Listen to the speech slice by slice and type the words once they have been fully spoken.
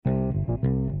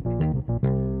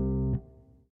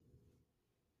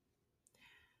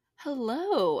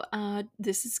Hello,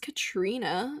 this is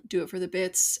Katrina, Do It For The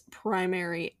Bits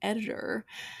primary editor.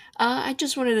 I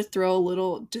just wanted to throw a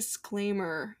little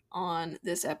disclaimer on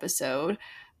this episode.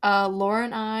 Laura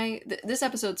and this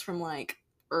episode's from like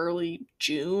early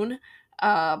June,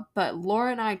 but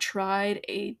Laura and I tried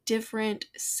a different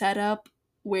setup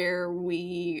where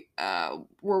we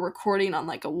were recording on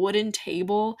like a wooden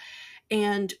table,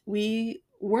 and we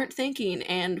weren't thinking,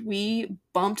 and we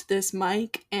bumped this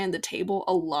mic and the table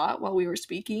a lot while we were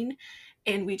speaking,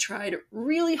 and we tried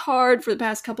really hard for the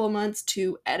past couple of months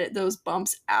to edit those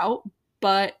bumps out,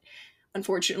 but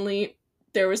unfortunately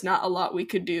there was not a lot we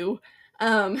could do.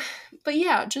 But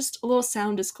yeah, just a little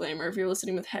sound disclaimer if you're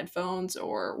listening with headphones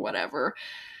or whatever.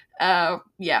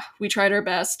 Yeah, we tried our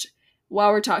best. While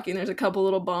we're talking, there's a couple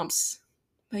little bumps,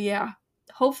 but yeah,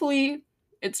 hopefully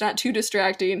it's not too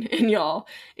distracting and y'all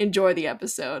enjoy the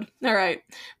episode. All right.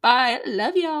 Bye.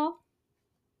 Love y'all.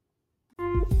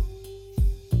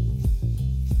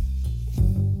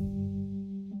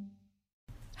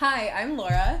 Hi, I'm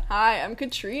Laura. Hi, I'm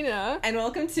Katrina. And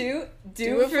welcome to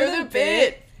Do It For The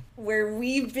Bit, where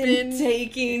we've been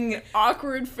taking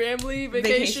awkward family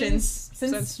vacations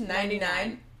since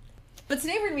 99. But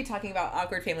today we're going to be talking about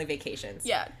awkward family vacations.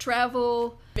 Yeah,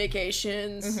 travel,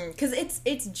 vacations. Because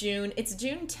it's June. It's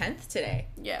June 10th today.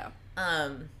 Yeah.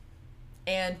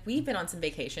 And we've been on some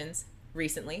vacations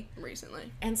recently.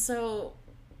 And so,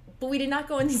 but we did not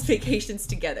go on these vacations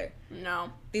together. No.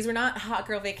 These were not hot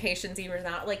girl vacations. These were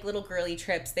not like little girly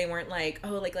trips. They weren't like,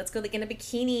 oh, like let's go like in a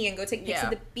bikini and go take pics at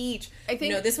the beach. I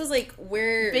think this was like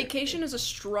where vacation is a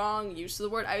strong use of the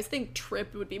word. I think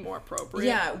trip would be more appropriate.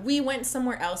 Yeah, we went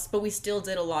somewhere else, but we still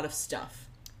did a lot of stuff.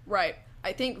 Right.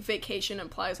 I think vacation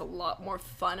implies a lot more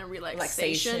fun and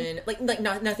relaxation. Like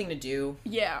nothing to do.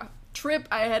 Yeah. Trip,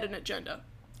 I had an agenda.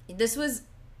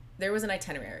 There was an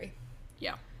itinerary.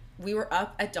 Yeah. We were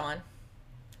up at dawn,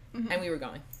 and we were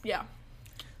going. Yeah.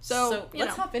 So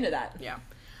let's hop into that. Yeah.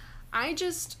 I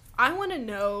want to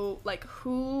know, like,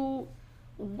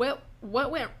 what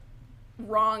went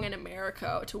wrong in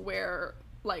America to where,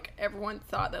 like, everyone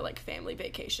thought that, like, family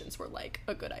vacations were, like,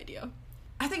 a good idea.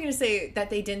 I think you're going to say that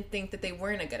they didn't think that they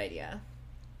weren't a good idea.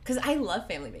 Because I love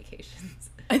family vacations.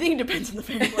 I think it depends on the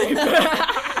family.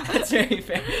 That's very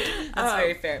fair.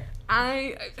 Very fair.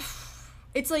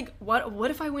 It's like, what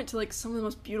if I went to, like, some of the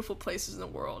most beautiful places in the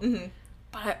world,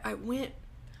 but I went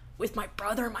with my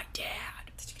brother and my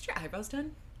dad. Did you get your eyebrows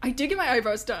done? I did get my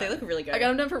eyebrows done. They look really good. I got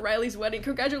them done for Riley's wedding.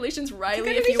 Congratulations, Riley,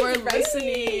 if you are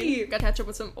listening. Got to catch up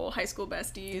with some old high school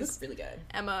besties. They look really good.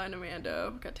 Emma and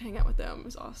Amanda. Got to hang out with them. It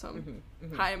was awesome.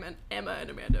 Hi, Emma and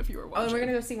Amanda, if you were watching. Oh, and we're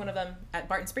going to go see one of them at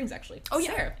Barton Springs, actually. Oh,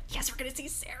 Sarah. Yeah. Yes, we're going to see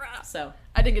Sarah. So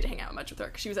I didn't get to hang out much with her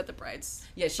because she was at the bride's.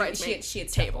 Yeah, she had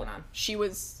stuff going on. She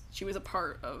was a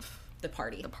part of the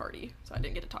party, so I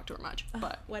didn't get to talk to her much.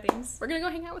 But weddings. We're going to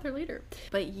go hang out with her later.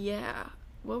 But yeah,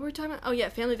 what were we talking about? Oh yeah,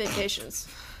 family vacations.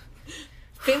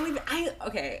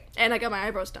 Okay. And I got my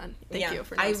eyebrows done. Thank you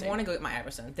for noticing. I want to go get my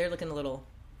eyebrows done. They're looking a little...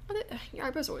 Your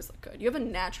eyebrows always look good. You have a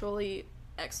naturally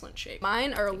excellent shape.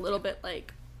 Mine are a little bit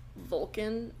like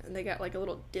Vulcan, and they got like a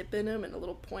little dip in them and a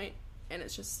little point, and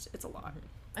it's a lot.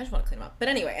 I just want to clean them up. But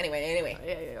anyway.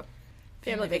 Yeah.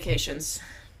 Family vacations.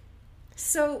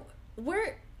 So,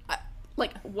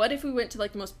 like, what if we went to,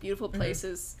 like, the most beautiful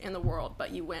places in the world,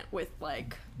 but you went with,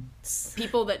 like,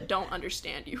 people that don't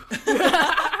understand you?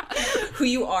 Who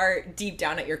you are deep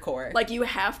down at your core. Like, you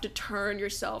have to turn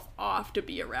yourself off to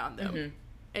be around them.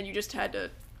 And you just had to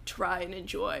try and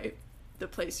enjoy the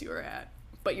place you were at.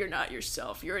 But you're not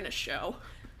yourself. You're in a shell.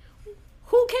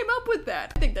 Who came up with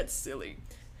that? I think that's silly.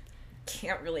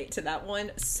 Can't relate to that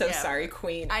one. Sorry,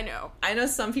 queen. I know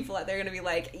some people out there are gonna be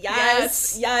like,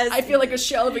 yes. I feel like a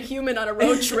shell of a human on a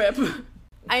road trip.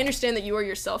 I understand that you are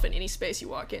yourself in any space you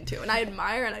walk into, and I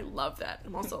admire and I love that.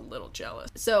 I'm also a little jealous.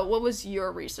 So what was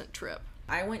your recent trip?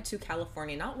 I went to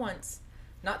California, not once,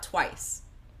 not twice.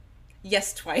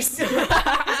 Yes, twice.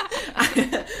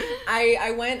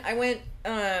 I went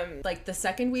like the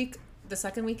second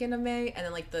weekend of May, and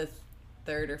then like the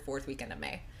third or fourth weekend of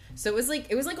May. So it was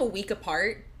like a week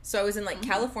apart. So I was in like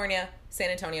California, San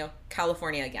Antonio,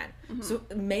 California again. So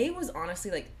May was honestly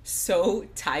like so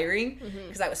tiring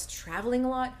because I was traveling a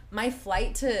lot. My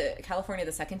flight to California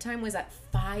the second time was at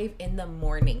 5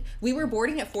 a.m. We were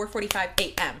boarding at 4:45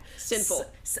 a.m. Sinful.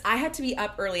 So I had to be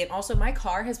up early, and also my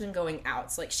car has been going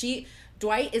out. So like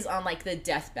Dwight is on like the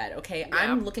deathbed. Okay, yeah.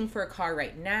 I'm looking for a car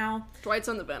right now. Dwight's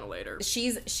on the ventilator.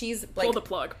 She's like, pull the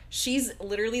plug. She's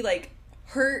literally like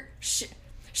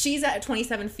she's at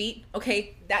 27 feet.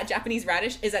 Okay, that Japanese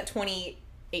radish is at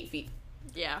 28 feet.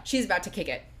 Yeah. She's about to kick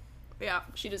it. Yeah,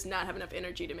 she does not have enough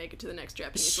energy to make it to the next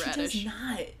Japanese radish. She does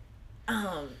not.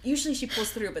 Usually she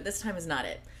pulls through, but this time is not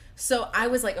it. So I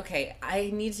was like, okay,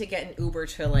 I need to get an Uber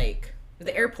to like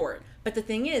the airport. But the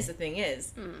thing is,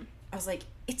 I was like,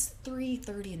 it's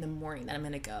 3:30 in the morning that I'm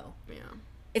gonna go. Yeah.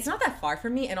 It's not that far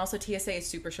from me, and also TSA is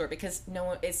super short because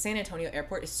it's San Antonio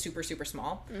Airport is super, super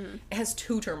small. Mm-hmm. It has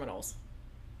 2 terminals.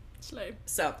 Slay.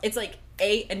 So it's like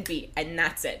A and B, and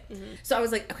that's it. Mm-hmm. So I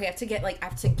was like, okay, I have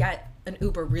to get an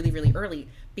Uber really, really early,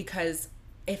 because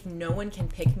if no one can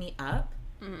pick me up,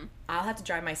 I'll have to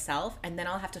drive myself, and then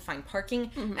I'll have to find parking,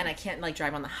 and I can't like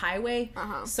drive on the highway.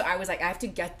 So I was like, I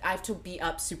have to be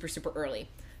up super, super early.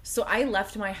 So I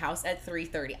left my house at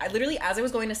 3:30. I literally, as I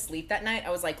was going to sleep that night, I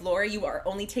was like, Laura, you are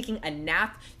only taking a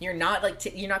nap. You're not like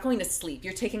you're not going to sleep.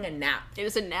 You're taking a nap. It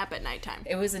was a nap at nighttime.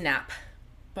 It was a nap,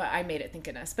 but I made it, thank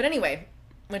goodness. But anyway,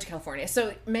 went to California.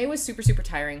 So May was super, super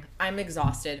tiring. I'm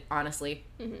exhausted, honestly.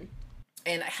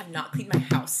 And I have not cleaned my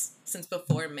house since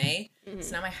before May.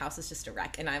 So now my house is just a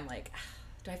wreck. And I'm like,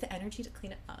 do I have the energy to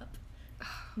clean it up?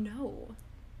 No.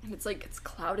 And it's like, it's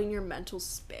clouding your mental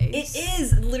space. It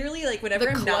is. Literally, like, whenever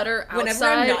I'm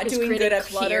not doing good up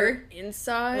here,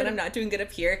 inside. when I'm not doing good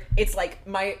up here, it's like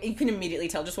you can immediately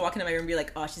tell. Just walk into my room and be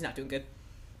like, oh, she's not doing good.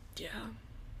 Yeah.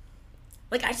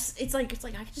 Like, I just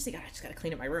gotta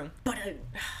clean up my room. But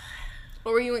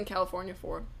what were you in California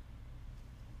for?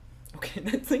 Okay,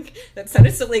 that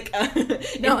sounded so like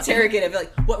interrogative.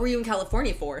 Like, what were you in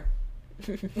California for?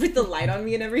 With the light on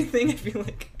me and everything, I feel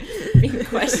like being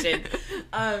questioned.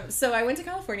 So I went to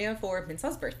California for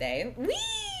Minsaw's birthday.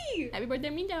 Whee! Happy birthday,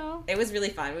 Minto! It was really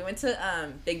fun. We went to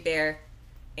Big Bear,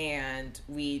 and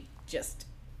we just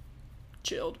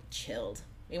chilled.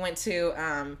 We went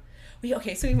to we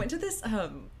went to this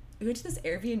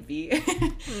Airbnb,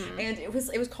 and it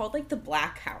was called like the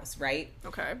Black House, right?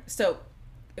 Okay. So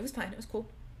it was fine. It was cool.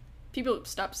 People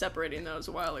stopped separating those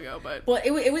a while ago, but well,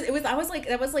 it was. I was like,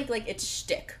 that was like its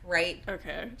shtick, right?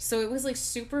 Okay. So it was like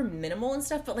super minimal and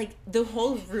stuff, but like the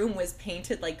whole room was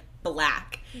painted like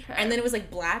black, and then it was like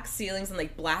black ceilings and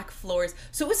like black floors.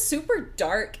 So it was super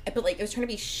dark, but like it was trying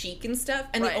to be chic and stuff.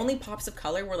 And the only pops of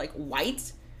color were like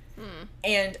white,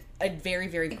 and a very,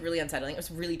 very really unsettling. It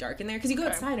was really dark in there because you go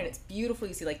outside and it's beautiful.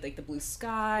 You see like the blue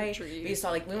sky. We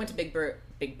saw we went to Big Bear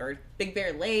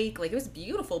Lake. Like it was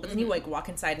beautiful, but then you like walk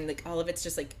inside and like all of it's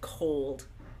just like cold,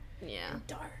 and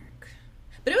dark.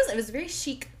 But it was very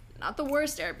chic. Not the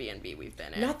worst Airbnb we've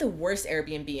been in. Not the worst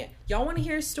Airbnb. Y'all want to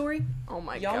hear a story? Oh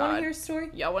my god. Y'all want to hear a story?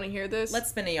 Y'all want to hear this? Let's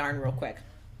spin a yarn real quick.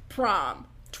 Prom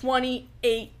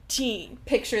 2018.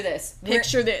 Picture this.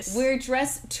 We're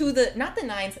dressed to not the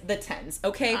 9s, the 10s,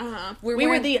 okay? We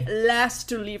were the last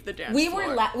to leave the dance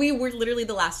floor. We were literally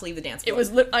the last to leave the dance floor. It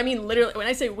was, literally, when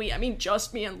I say we, I mean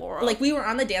just me and Laura. Like, we were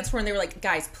on the dance floor and they were like,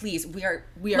 guys, please, we are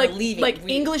leaving. Like,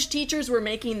 English teachers were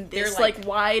making this,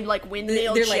 wide,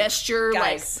 windmill gesture,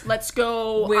 guys, let's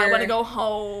go, I want to go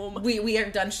home. We are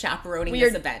done chaperoning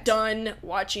this event. We are done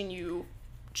watching you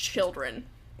children.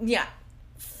 Yeah.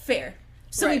 Fair.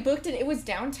 So we booked it. It was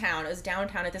downtown. It was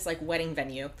downtown at this wedding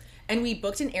venue, and we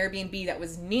booked an Airbnb that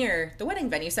was near the wedding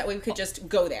venue, so that way we could just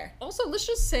go there. Also, let's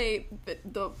just say that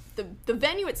the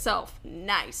venue itself,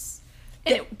 nice.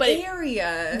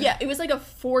 Area. Yeah, it was like a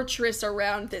fortress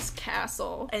around this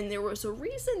castle, and there was a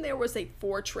reason there was a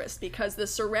fortress because the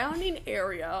surrounding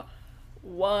area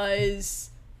was.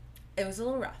 It was a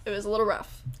little rough. It was a little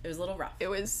rough.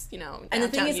 And the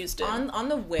thing is, Houston. on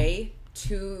the way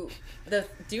to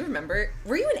do you remember,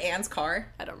 were you in Anne's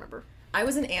car? I don't remember. I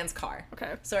was in Anne's car.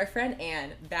 Okay. So our friend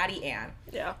Anne, Batty Anne,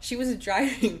 yeah, she was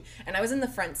driving and I was in the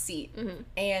front seat,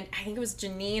 and I think it was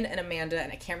Janine and Amanda, and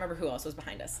I can't remember who else was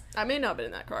behind us. I may not have been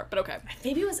in that car, but okay.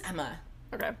 Maybe it was Emma.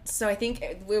 Okay. So I think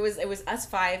it was us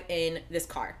 5 in this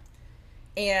car,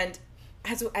 and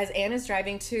as Anne is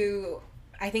driving to,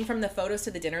 I think from the photos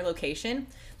to the dinner location,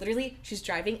 literally she's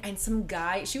driving and some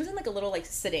guy, she was in a little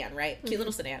sedan, right? Cute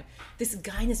little sedan. This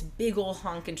guy in this big old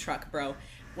honking truck, bro.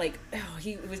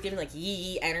 He was giving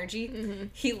yee energy.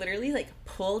 He literally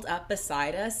pulled up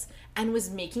beside us and was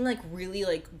making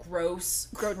really gross,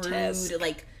 grotesque,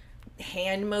 crude,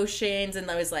 hand motions, and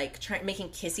I was making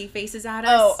kissy faces at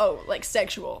us.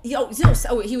 Sexual.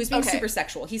 He was being super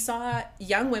sexual. He saw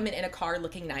young women in a car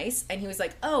looking nice, and he was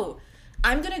like, oh,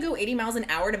 I'm going to go 80 miles an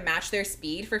hour to match their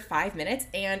speed for 5 minutes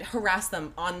and harass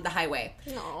them on the highway.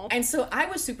 Aww. And so I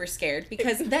was super scared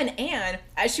because then Anne,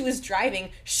 as she was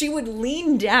driving, she would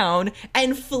lean down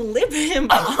and flip him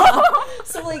off.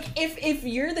 So if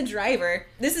you're the driver,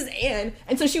 this is Anne,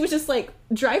 and so she was just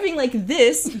driving like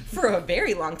this for a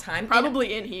very long time.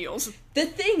 Probably in heels. The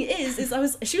thing is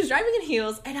she was driving in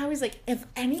heels, and I was like, if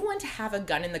anyone to have a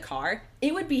gun in the car,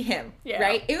 it would be him,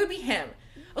 right? It would be him.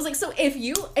 was like, so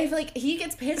if like he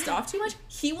gets pissed off too much,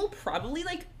 he will probably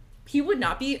like, he would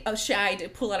not be shy to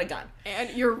pull out a gun. And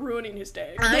you're ruining his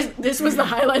day. This was the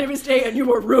highlight of his day, and you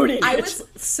were ruining it. I was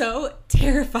so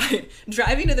terrified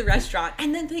driving to the restaurant.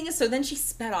 And then the thing is, so then she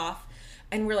sped off,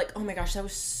 and we're like, oh my gosh, that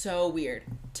was so weird.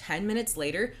 10 minutes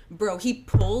later, bro, he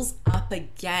pulls up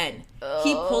again.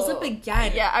 He pulls up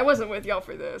again. Yeah, I wasn't with y'all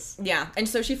for this. Yeah, and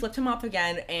so she flipped him off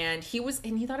again, and he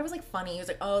thought it was like funny. He was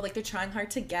like, oh, like they're trying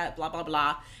hard to get, blah, blah,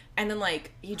 blah. And then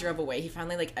like, he drove away. He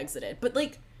finally like exited. But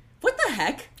like, what the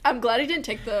heck? I'm glad he didn't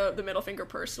take the middle finger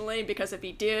personally, because if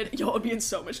he did, y'all would be in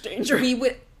so much danger. We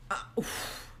would...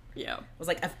 Yeah. I was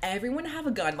like, if everyone had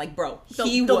a gun, like, bro,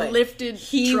 the would. Lifted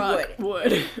truck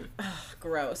would. Ugh,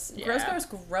 gross. Yeah.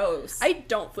 Gross. I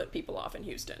don't flip people off in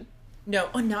Houston. No,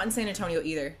 not in San Antonio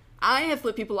either. I have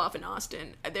flipped people off in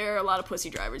Austin. There are a lot of pussy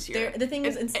drivers here. The thing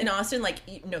is, in Austin, like,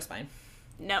 no spine.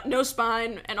 No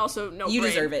spine, and also no You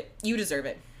brain. deserve it. You deserve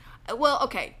it. Well,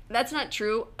 okay, that's not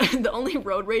true. The only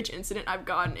road rage incident I've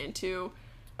gotten into...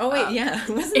 Oh, wait, yeah.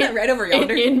 Wasn't that right over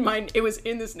yonder? It was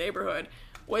in this neighborhood.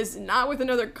 Was not with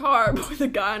another car, but with a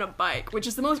guy on a bike, which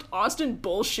is the most Austin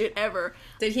bullshit ever.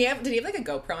 Did he have like a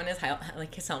GoPro on his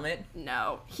his helmet?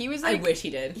 No. He was like... I wish he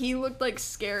did. He looked like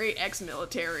scary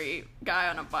ex-military guy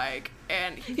on a bike,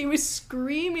 and he was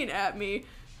screaming at me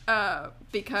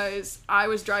because I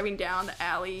was driving down the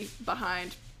alley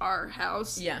behind our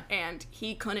house. Yeah. And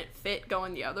he couldn't fit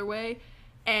going the other way,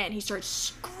 and he started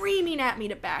screaming at me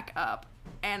to back up,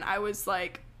 and I was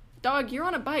like, dog, you're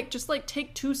on a bike, just like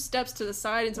take 2 steps to the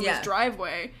side in someone's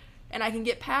driveway and I can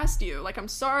get past you. Like, I'm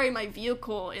sorry my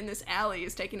vehicle in this alley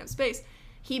is taking up space.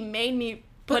 He made me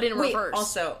put in reverse.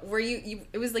 Also, were you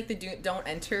it was like the don't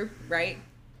enter, right?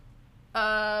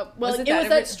 Well, it was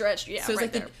that stretch, yeah. So it's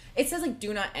right like it says like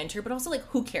do not enter, but also like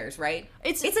who cares, right?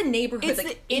 It's a neighborhood. It's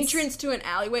like, the entrance to an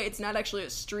alleyway. It's not actually a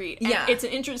street. And yeah, it's an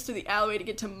entrance to the alleyway to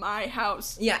get to my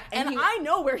house. Yeah, and I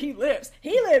know where he lives.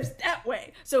 He lives that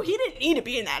way, so he didn't need to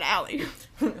be in that alley.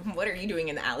 What are you doing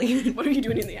in the alley? What are you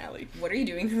doing in the alley? What are you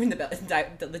doing in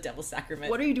the Devil's Sacrament?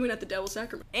 What are you doing at the Devil's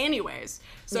Sacrament? Anyways,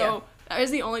 so that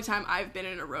is the only time I've been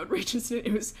in a road rage incident.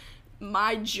 It was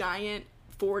my giant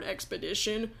Ford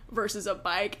Expedition versus a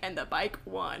bike, and the bike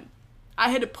won. I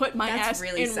had to put my ass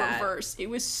in reverse. It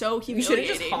was so humiliating. You should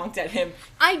have just honked at him.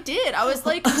 I did. I was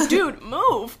like, dude,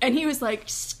 move. And he was like,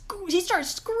 he started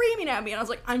screaming at me. And I was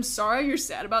like, I'm sorry you're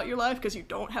sad about your life because you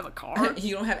don't have a car.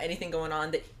 You don't have anything going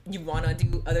on that you want to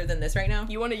do other than this right now?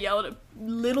 You want to yell at a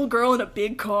little girl in a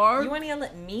big car? You want to yell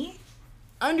at me?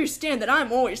 Understand that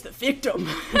I'm always the victim.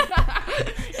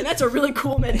 And that's a really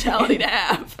cool mentality to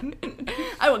have.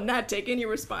 I will not take any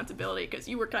responsibility because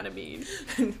you were kind of mean.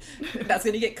 That's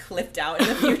going to get clipped out in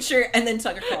the future, and then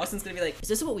Tucker Carlson's going to be like, is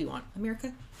this what we want,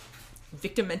 America?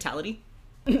 Victim mentality?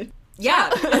 Yeah.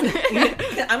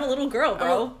 I'm a little girl,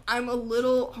 bro.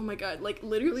 Oh my god, like,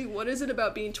 literally, what is it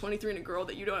about being 23 and a girl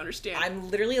that you don't understand?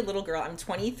 I'm literally a little girl. I'm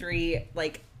 23,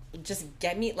 like... Just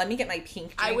let me get my pink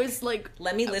drink. I was like...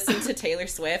 Let me listen to Taylor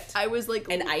Swift. I was like...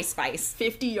 And Ice Spice.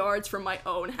 50 yards from my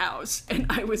own house, and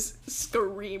I was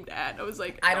screamed at. I was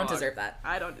like... I don't deserve that.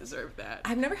 I don't deserve that.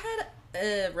 I've never had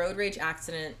a road rage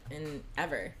accident in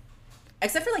ever.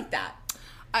 Except for like that.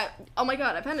 Oh my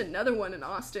god, I've had another one in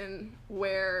Austin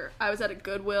where I was at a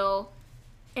Goodwill,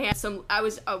 and I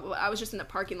was just in the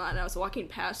parking lot, and I was walking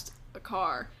past a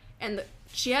car, and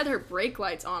she had her brake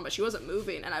lights on, but she wasn't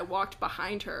moving, and I walked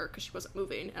behind her because she wasn't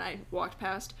moving, and I walked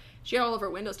past. She had all of her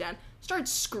windows down, started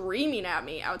screaming at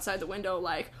me outside the window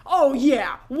like, oh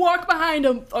yeah, walk behind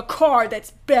a car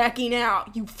that's backing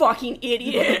out, you fucking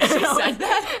idiot. She said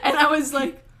that? And I was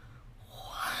like,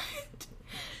 what?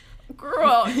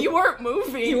 Girl, you weren't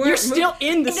moving. You're still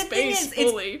in the space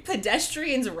fully. It's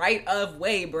pedestrians' right of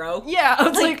way, bro. Yeah, I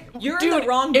was like you're dude, in the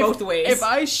wrong both ways. If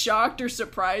I shocked or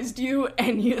surprised you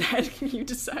and you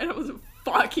decide I was a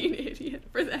fucking idiot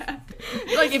for that.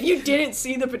 Like, if you didn't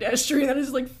see the pedestrian, that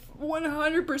is like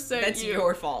 100% That's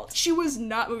your fault. She was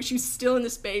not moving. She was still in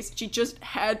the space. She just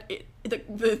had it. It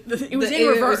was in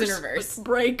reverse. It was in reverse.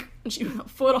 Brake. And she had a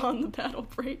foot on the pedal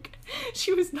brake.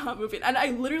 She was not moving. And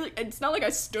I literally, it's not like I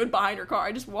stood behind her car.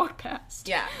 I just walked past.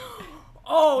 Yeah.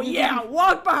 Oh, yeah,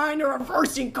 walk behind a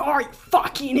reversing car, you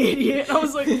fucking idiot. I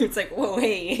was like... It's like, whoa,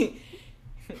 hey.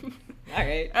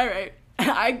 All right.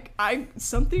 I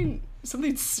something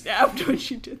snapped when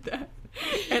she did that.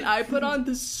 And I put on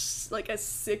this, like, a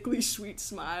sickly sweet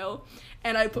smile.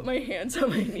 And I put my hands on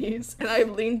my knees. And I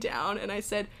leaned down and I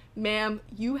said, ma'am,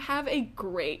 you have a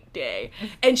great day.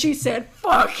 And she said,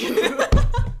 fuck you.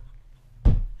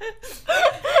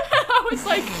 I was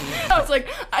like,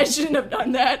 I shouldn't have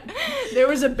done that. There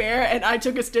was a bear, and I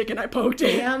took a stick and I poked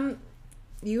it.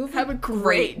 You have a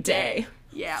great day.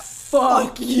 Yeah.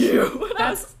 Fuck you.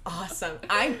 That's awesome.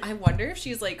 I wonder if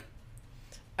she's like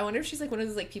one of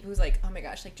those like people who's like, oh my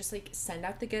gosh, like just like send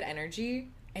out the good energy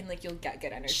and like you'll get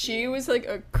good energy. She was like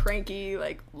a cranky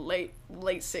like late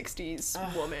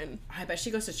 60s woman. I bet she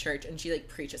goes to church and she like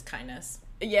preaches kindness.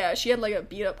 Yeah, she had like a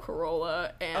beat up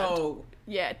Corolla and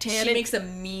she makes a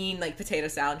mean like potato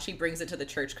salad and she brings it to the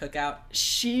church cookout.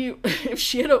 If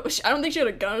she had I don't think she had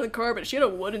a gun in the car, but if she had a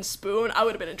wooden spoon, I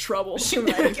would have been in trouble. She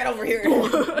would like, get over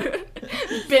here.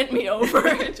 Bent me over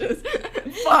and just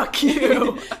fuck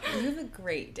you. You have a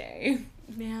great day.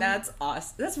 Man. That's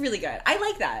awesome. That's really good. I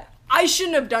like that. I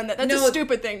shouldn't have done that. That's a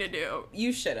stupid thing to do.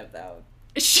 You should have though.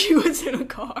 She was in a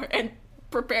car and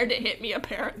prepared to hit me,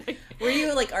 apparently. Were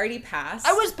you like already past?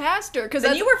 I was past her because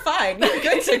you were fine. You were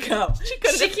good to go.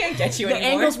 She can't get you anymore. The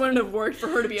angles wouldn't have worked for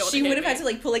her to be able to. She would have had to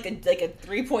like pull like a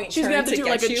 3-point She's turn gonna have to do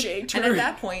get like you. A J turn. And at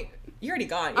that point, you're already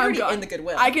gone. You're already in the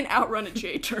goodwill. I can outrun a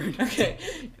J turn. Okay.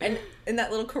 And in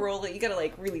that little Corolla, you gotta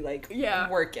like really like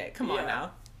work it. Come on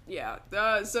now. Yeah,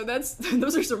 so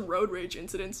those are some road rage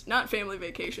incidents, not family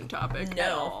vacation topic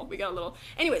at all. We got a little.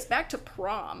 Anyways, back to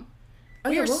prom.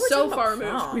 We were so far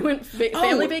removed. We went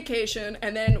family vacation,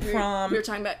 and then we were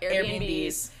talking about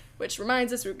Airbnbs, which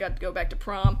reminds us we've got to go back to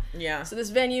prom. Yeah. So this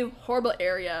venue, horrible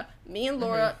area. Me and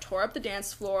Laura tore up the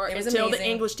dance floor until the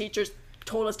English teachers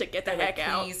told us to get the heck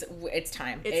out. Please, it's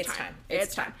time.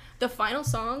 It's time. The final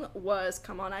song was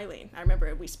 "Come On, Eileen." I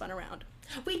remember we spun around.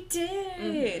 We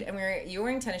did, and you were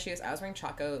wearing tennis shoes. I was wearing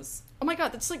Chacos. Oh my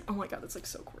god, that's like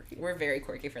so quirky. We're very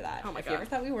quirky for that. Oh my god. If you ever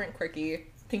thought we weren't quirky,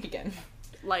 think again.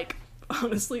 Like,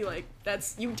 honestly, like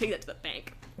that's you can take that to the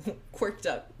bank. Quirked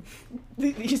up.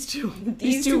 These two women,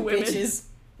 bitches,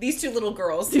 these two little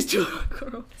girls,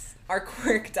 are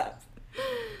quirked up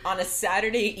on a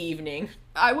Saturday evening.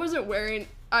 I wasn't wearing.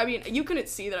 I mean, you couldn't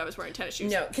see that I was wearing tennis shoes.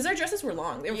 No, because our dresses were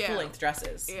long. They were full-length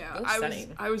dresses. Yeah,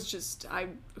 I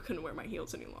couldn't wear my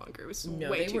heels any longer. It was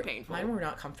way too painful. Mine were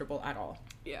not comfortable at all.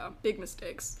 Yeah, big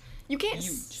mistakes. You can't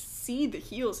see the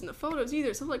heels in the photos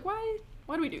either. So I'm like, why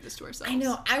do we do this to ourselves? I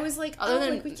know. I was like,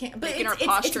 like we can't. But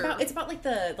it's about like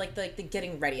the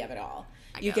getting ready of it all.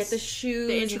 You get the shoes,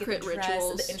 the intricate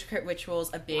rituals, the intricate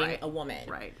rituals of being a woman.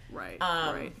 Right.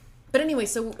 But anyway,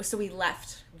 so we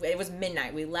left. It was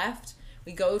midnight. We left.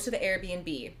 We go to the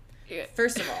Airbnb. Yeah.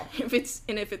 First of all, if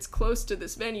it's close to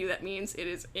this venue, that means it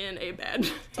is in a bad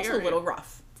area. It's a little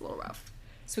rough. It's a little rough.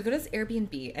 So we go to this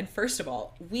Airbnb, and first of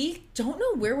all, we don't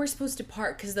know where we're supposed to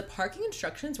park because the parking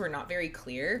instructions were not very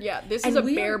clear. Yeah, this is a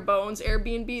bare bones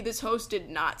Airbnb. This host did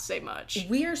not say much.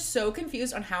 We are so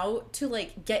confused on how to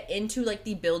like get into like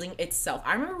the building itself.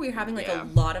 I remember we were having like a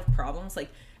lot of problems, like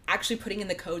actually putting in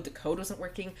the code wasn't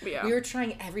working. We were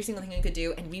trying every single thing we could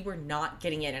do and we were not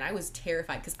getting in, and I was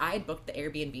terrified because I had booked the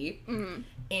Airbnb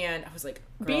and I was like,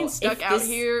 being stuck out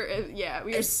here,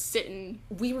 we were sitting,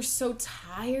 we were so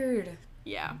tired.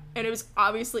 Yeah, and it was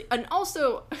obviously, and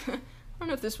also I don't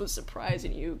know if this was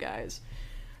surprising you guys,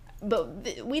 but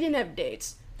we didn't have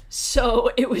dates, so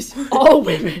it was all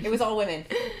women. It was all women.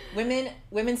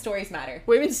 Women's stories matter.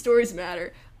 Women's stories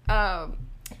matter.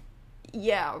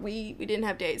 Yeah, we didn't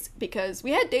have dates because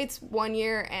we had dates one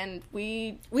year and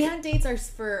we had dates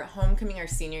for homecoming our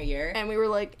senior year, and we were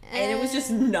like, and it was just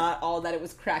not all that it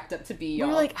was cracked up to be. We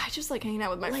were like, I just like hanging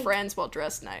out with my friends while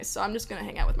dressed nice, so I'm just gonna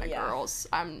hang out with my girls.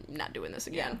 I'm not doing this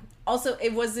again. Yeah. Also,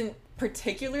 it wasn't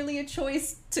particularly a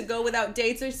choice to go without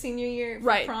dates our senior year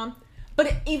for prom.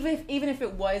 But even if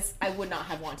it was, I would not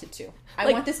have wanted to. I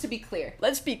want this to be clear.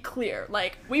 Let's be clear.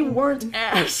 Like, we weren't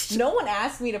asked. No one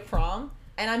asked me to prom.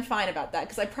 And I'm fine about that,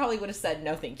 because I probably would have said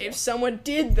no thank you. If someone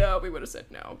did, though, we would have said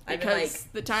no. Because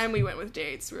the time we went with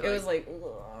dates, it was like,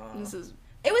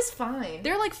 it was fine.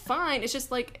 They're, like, fine. It's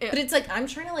just, like... But it's, like, I'm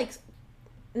trying to, like,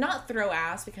 not throw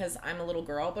ass because I'm a little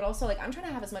girl, but also, like, I'm trying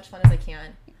to have as much fun as I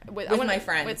can with my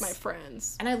friends. With my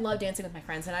friends. And I love dancing with my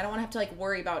friends, and I don't want to have to, like,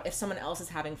 worry about if someone else is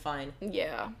having fun.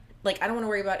 Yeah. Like, I don't want to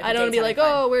worry about if I don't want to be like,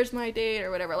 oh, where's my date, or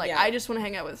whatever. Like, I just want to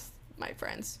hang out with my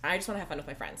friends. I just want to have fun with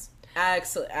my friends.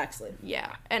 Excellent.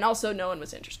 Yeah, and also no one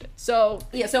was interested. So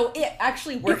so it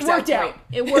actually worked out.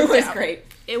 It worked out. Great.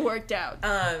 It worked out.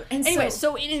 And anyway,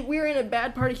 so we're in a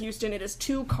bad part of Houston. It is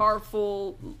 2 car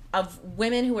full of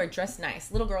women who are dressed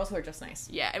nice, little girls who are dressed nice.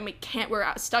 Yeah, and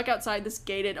we're stuck outside this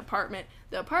gated apartment.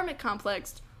 The apartment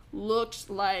complex looked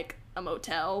like a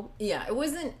motel. Yeah, it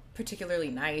wasn't particularly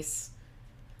nice.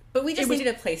 But we just needed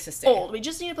a place to stay. Old. We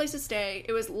just needed a place to stay.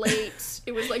 It was late.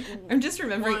 It was like I'm just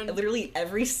remembering literally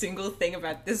every single thing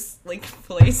about this like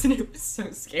place, and it was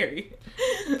so scary.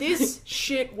 This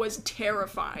shit was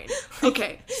terrifying.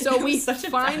 Okay, so we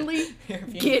finally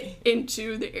get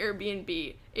into the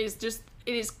Airbnb. It's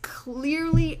It is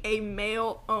clearly a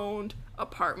male-owned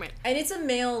apartment. And it's a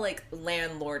male, like,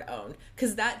 landlord-owned.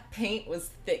 Because that paint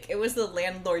was thick. It was the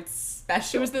landlord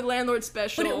special. It was the landlord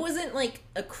special. But it wasn't, like,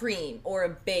 a cream or a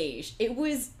beige. It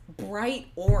was bright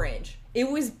orange. It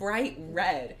was bright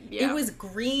red. Yeah. It was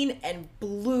green and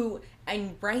blue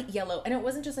and bright yellow. And it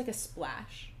wasn't just, like, a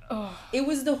splash. Oh. It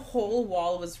was the whole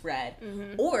wall was red.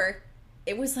 Mm-hmm. Or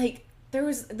it was, like, there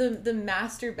was the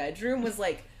master bedroom was,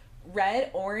 like, red,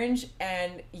 orange,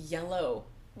 and yellow,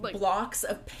 like, blocks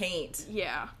of paint.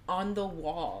 Yeah, on the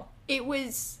wall. It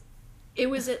was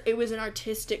an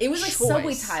artistic. It was like choice.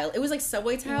 subway tile. It was like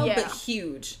subway tile, yeah. but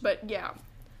huge. But yeah,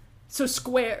 so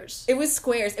squares. It was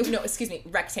squares. No, excuse me,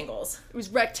 rectangles. It was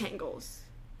rectangles.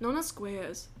 No, not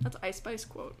squares. That's Ice Spice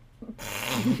quote.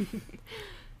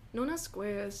 No, not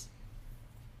squares.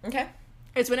 Okay.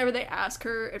 It's whenever they ask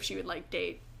her if she would like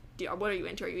date. What are you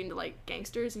into? Are you into, like,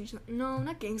 gangsters? And she's like, no,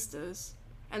 not gangsters.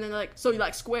 And then they're like, so you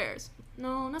like squares?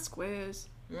 No, not squares.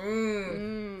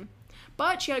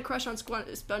 But she had a crush on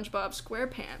SpongeBob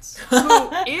SquarePants,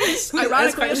 who is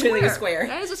ironically a square.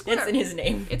 That is a square. It's in his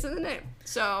name. It's in the name.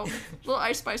 So, little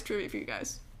Ice Spice trivia for you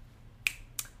guys.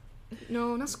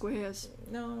 No, not squares.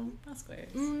 No, not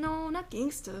squares. No, not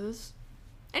gangsters.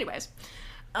 Anyways.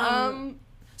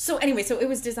 So it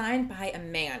was designed by a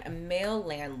male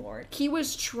landlord. He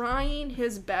was trying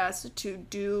his best to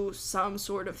do some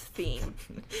sort of theme.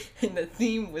 And the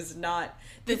theme was not...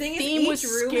 The theme was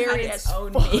room scary had its as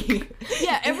own fuck. name.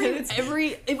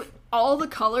 Yeah, all the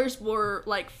colors were,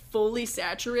 like, fully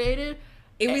saturated.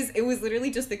 It was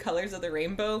literally just the colors of the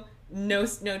rainbow. No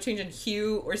change in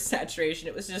hue or saturation.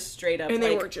 It was just straight up, and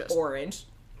they were just orange.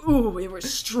 Ooh, it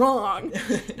was strong.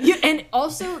 Yeah, and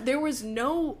also there was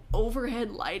no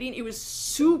overhead lighting. It was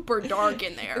super dark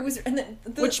in there. It was, and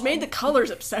which made the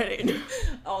colors upsetting.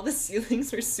 All the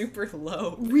ceilings were super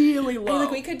low, really low. And,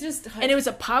 like, we could just touch. And it was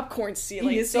a popcorn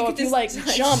ceiling, yeah, so if you like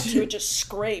jumped, you would just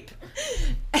scrape.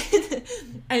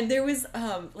 And there was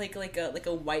like a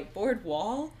whiteboard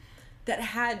wall that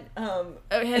had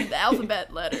it had the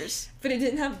alphabet letters, but it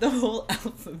didn't have the whole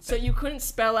alphabet, so you couldn't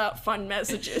spell out fun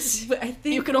messages. But I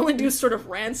think you could only do sort of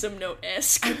ransom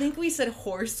note-esque. I think we said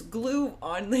horse glue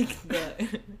on, like,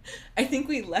 the I think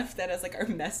we left that as, like, our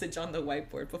message on the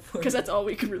whiteboard before, because that's all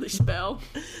we could really spell.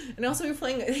 And also we were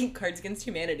playing, I think, Cards Against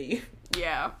Humanity.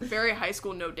 Yeah, very high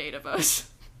school no date of us.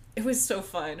 It was so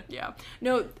fun. Yeah,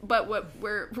 no, but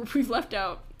we've left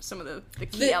out some of the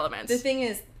key elements. The thing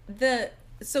is,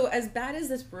 so as bad as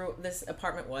this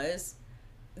apartment was,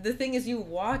 the thing is, you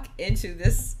walk into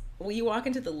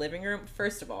the living room.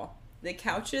 First of all, the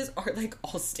couches are, like,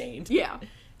 all stained. Yeah.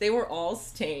 They were all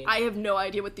stained. I have no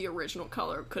idea what the original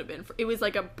color could have been. It was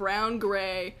like a brown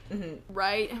gray,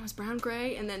 right? It was brown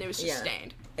gray, and then it was just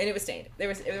stained. And it was stained. There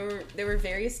were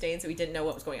various stains that we didn't know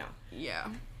what was going on. Yeah.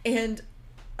 And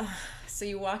so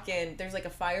you walk in. There's, like, a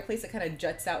fireplace that kind of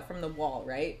juts out from the wall,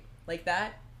 right? Like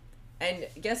that. And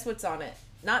guess what's on it?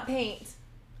 Not paint.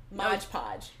 Mod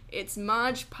Podge. It's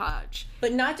Mod Podge.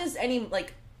 But not just any,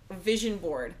 like, vision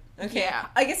board. Okay. Yeah.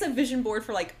 I guess a vision board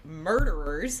for, like,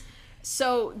 murderers.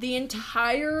 So the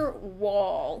entire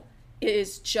wall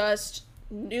is just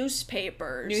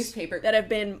newspapers that have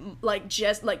been, like,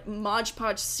 just, like, Mod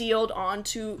Podge sealed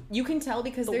onto. You can tell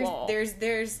because there's wall. There's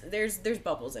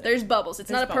bubbles in it. There's bubbles. It's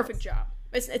not a perfect job.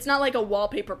 It's not like a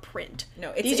wallpaper print.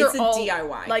 No, it's a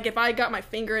DIY. Like, if I got my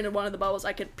finger into one of the bubbles,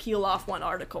 I could peel off one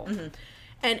article. Mm-hmm.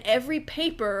 And every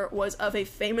paper was of a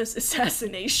famous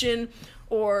assassination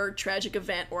or tragic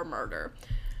event or murder.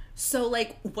 So,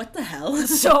 like, what the hell?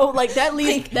 So, like, that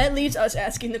leads us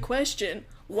asking the question,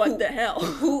 what the hell?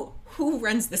 Who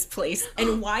runs this place,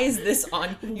 and why is this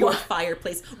on your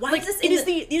fireplace? Why is this?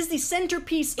 It is the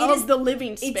centerpiece of the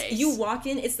living space. You walk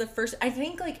in, it's the first. I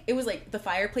think, like, it was like the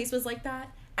fireplace was like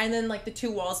that, and then, like, the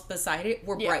two walls beside it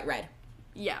were bright red.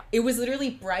 Yeah, it was literally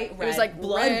bright red. It was like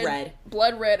blood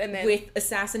red, and then with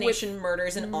assassination,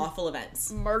 murders, and awful events.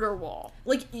 Murder wall.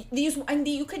 Like, these, and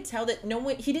you could tell that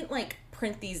he didn't, like,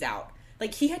 print these out.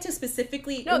 Like, he had to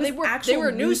specifically. No, they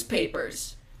were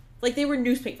newspapers. Like, they were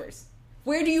newspapers.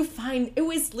 Where do you find... It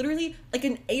was literally like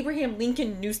an Abraham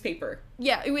Lincoln newspaper.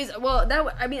 Yeah, it was... Well,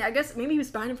 I mean, I guess maybe he was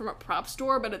buying it from a prop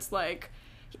store, but it's like...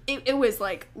 It was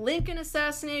like Lincoln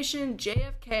assassination,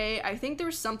 JFK. I think there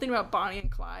was something about Bonnie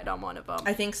and Clyde on one of them.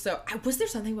 I think so. Was there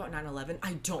something about 9/11?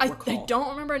 I don't recall. I don't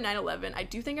remember 9/11. I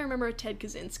do think I remember Ted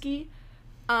Kaczynski.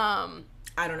 I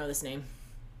don't know this name.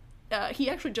 He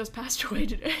actually just passed away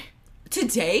today.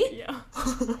 Today? Yeah.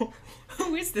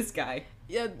 Who is this guy?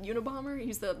 Yeah, Unabomber.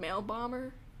 He's the mail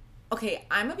bomber. Okay,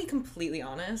 I'm gonna be completely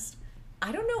honest.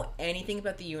 I don't know anything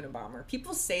about the Unabomber.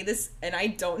 People say this, and I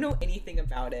don't know anything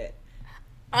about it.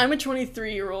 I'm a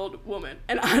 23-year-old woman,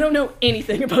 and I don't know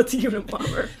anything about the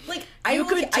Unabomber. Like, you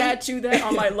could tattoo that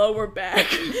on my lower back.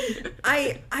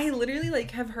 I literally,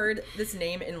 like, have heard this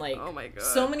name in, like, oh my God,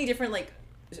 so many different, like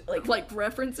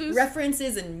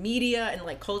references and media and,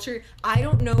 like, culture. I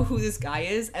don't know who this guy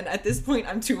is, and at this point,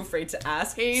 I'm too afraid to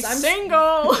ask. He's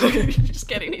single! Just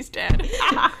kidding, he's dead.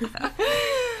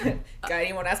 Guy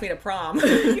didn't want to ask me to prom.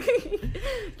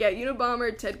 Yeah,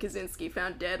 Unabomber Ted Kaczynski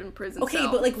found dead in prison okay,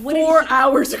 cell but, like, what 4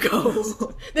 hours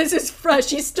ago. This is fresh,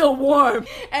 he's still warm.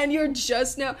 And you're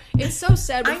just now... It's so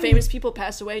sad when famous people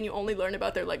pass away and you only learn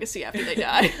about their legacy after they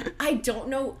die. I don't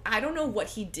know what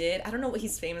he did. I don't know what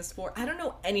he's famous for. I don't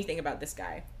know anything about this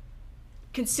guy.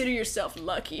 Consider yourself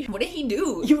lucky. What did he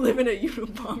do? You live in a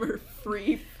Unabomber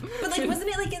free... But, like, wasn't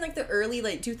it, like, in, like, the early,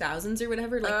 like, 2000s or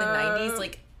whatever? Like, the 90s?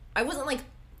 Like, I wasn't, like,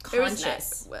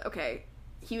 conscious. Okay.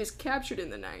 He was captured in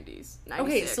the 90s. 96.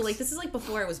 Okay, so, like, this is, like,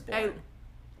 before I was born.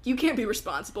 You can't be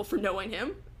responsible for knowing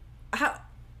him. How?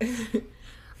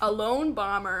 A lone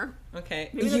bomber.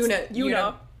 Okay.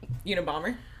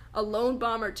 Unabomber. A lone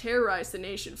bomber terrorized the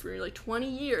nation for nearly 20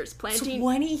 years, planting...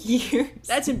 20 years?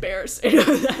 That's embarrassing.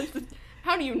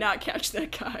 How do you not catch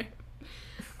that guy?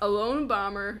 A lone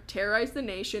bomber terrorized the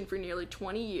nation for nearly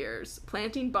 20 years,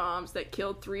 planting bombs that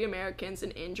killed 3 Americans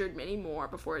and injured many more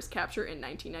before his capture in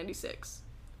 1996.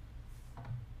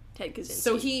 Ted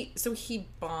Kaczynski. So he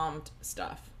bombed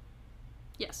stuff.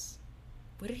 Yes.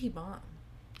 What did he bomb?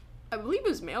 I believe it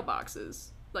was mailboxes.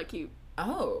 Like he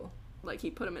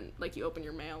put them in, like you open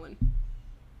your mail and...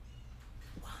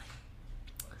 Why?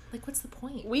 Like, what's the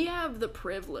point? We have the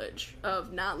privilege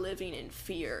of not living in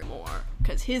fear more,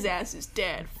 because his ass is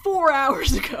dead 4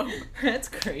 hours ago. That's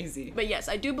crazy. But yes,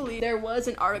 I do believe there was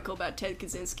an article about Ted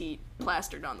Kaczynski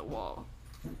plastered on the wall.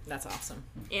 That's awesome.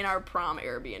 In our prom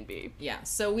Airbnb. Yeah,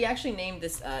 so we actually named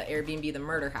this Airbnb the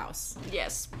Murder House.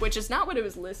 Yes, which is not what it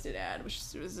was listed at, which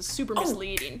was super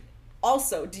misleading.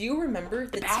 Also, do you remember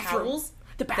the towels?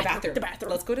 The bathroom.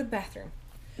 Let's go to the bathroom.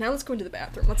 Now let's go into the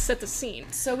bathroom. Let's set the scene.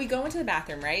 So we go into the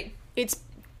bathroom, right? It's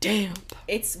damp.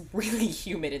 It's really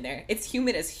humid in there. It's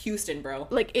humid as Houston, bro.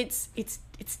 Like, it's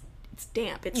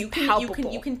damp. It's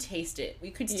palpable. You can taste it.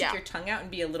 You could stick your tongue out and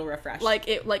be a little refreshed.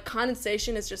 Like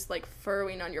condensation is just like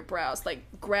furrowing on your brows, like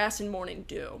grass in morning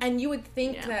dew. And you would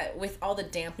think that with all the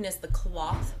dampness, the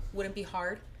cloth wouldn't be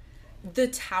hard. The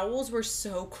towels were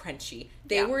so crunchy.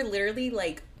 They were literally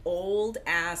like old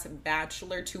ass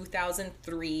Bachelor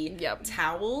 2003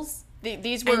 towels.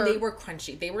 These were, and they were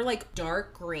crunchy. They were like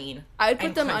dark green. I'd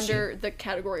put them under the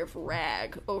category of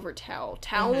rag over towel.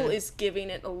 Towel is giving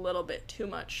it a little bit too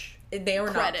much. They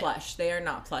are not plush. They are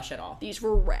not plush at all. These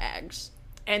were rags,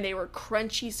 and they were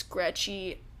crunchy,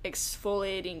 scratchy,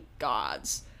 exfoliating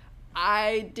gods.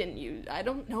 I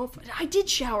don't know if I did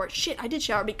shower. Shit, I did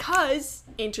shower because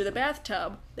into the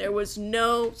bathtub there was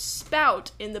no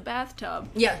spout in the bathtub.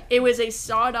 Yeah, it was a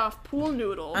sawed-off pool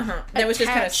noodle. That was just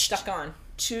kind of stuck on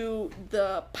to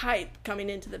the pipe coming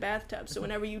into the bathtub. So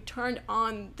whenever you turned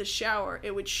on the shower,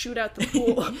 it would shoot out the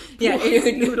pool.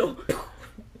 Noodle,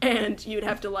 and you'd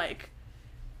have to like.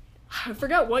 I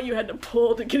forgot what you had to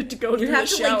pull to get it to go through the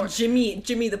shower. You'd have to, like,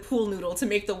 jimmy the pool noodle to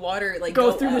make the water, like,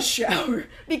 go through the shower.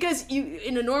 Because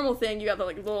in a normal thing, you have the,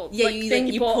 like, little thing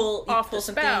you pull off the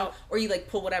spout. Or you, like,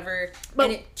 pull whatever, but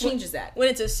and it changes that. When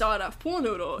it's a sawed-off pool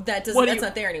noodle... That's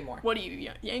not there anymore. What do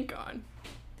you yank on?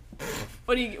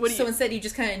 So instead, you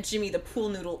just kind of jimmy the pool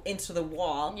noodle into the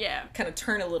wall. Yeah. Kind of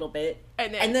turn a little bit.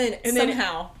 And then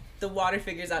the water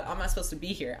figures out, I'm not supposed to be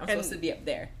here. I'm supposed to be up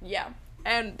there. Yeah.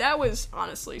 And that was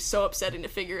honestly so upsetting to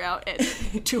figure out at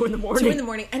 2 in the morning. 2 in the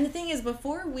morning. And the thing is,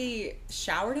 before we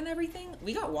showered and everything,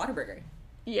 we got Whataburger.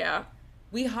 Yeah.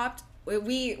 We got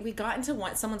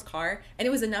into someone's car, and it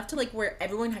was enough to, like, where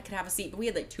everyone could have a seat, but we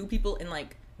had, like, 2 people in,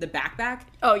 like, the backpack.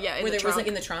 Oh, yeah, where there was, like,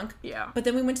 in the trunk. Yeah. But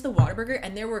then we went to the Whataburger,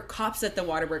 and there were cops at the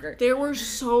Whataburger. There were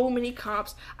so many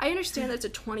cops. I understand that's a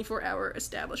 24-hour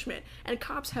establishment, and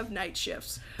cops have night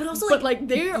shifts. But also,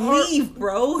 leave,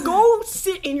 bro. Go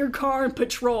sit in your car and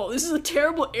patrol. This is a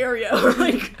terrible area.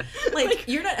 like,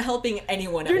 you're not helping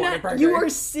anyone at Whataburger. You are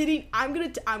sitting... I'm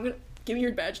gonna... Give me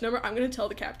your badge number. I'm gonna tell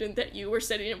the captain that you were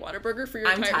sitting in Whataburger for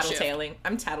your entire shift.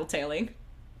 I'm tattletaling.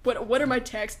 What are my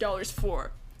tax dollars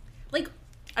for? Like...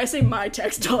 I say my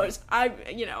tax dollars. I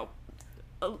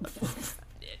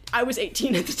was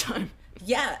 18 at the time.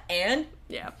 Yeah, and?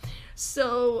 Yeah.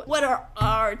 So, what are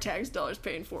our tax dollars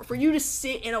paying for? For you to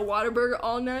sit in a Whataburger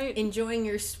all night? Enjoying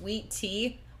your sweet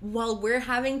tea while we're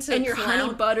having to and your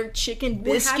honey butter chicken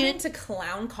biscuit. We're having to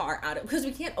clown car out of, because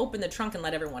we can't open the trunk and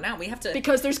let everyone out. We have to,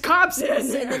 because there's cops in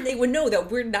there. And then they would know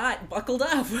that we're not buckled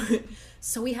up.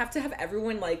 So we have to have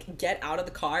everyone like get out of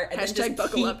the car and then just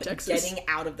buckle keep up, Texas. getting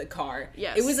out of the car.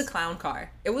 Yes. It was a clown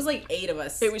car. It was like 8 of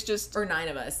us. It was just, or 9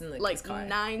 of us in like this car.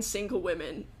 9 single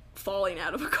women falling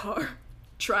out of a car,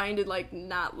 trying to like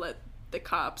not let the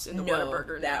cops in the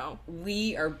Whataburger know.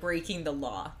 We are breaking the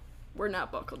law. We're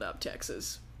not buckled up,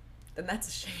 Texas. And that's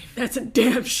a shame. That's a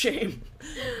damn shame.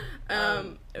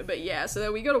 But yeah, so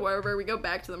then we go to Whataburger, we go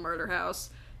back to the murder house.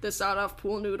 The sawed-off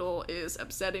pool noodle is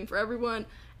upsetting for everyone.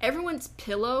 Everyone's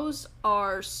pillows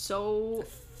are so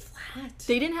flat.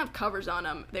 They didn't have covers on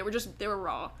them. They were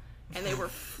raw. And they were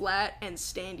flat and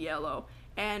stained yellow.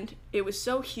 And it was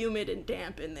so humid and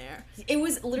damp in there. It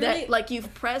was literally... that, like,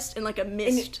 you've pressed in, like, a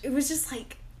mist. It was just,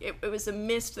 like... It was a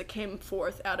mist that came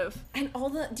forth out of... And all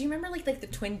the... Do you remember, like the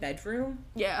twin bedroom?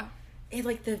 Yeah.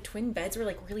 Like, the twin beds were,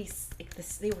 like, really... Like,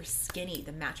 they were skinny.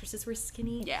 The mattresses were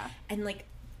skinny. Yeah. And, like,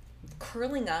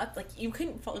 curling up, like, you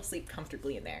couldn't fall asleep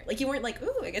comfortably in there. Like, you weren't like,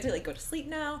 ooh, I get to, like, go to sleep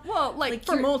now. Well, like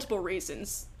for multiple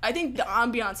reasons. I think the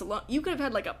ambiance alone... You could have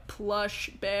had, like, a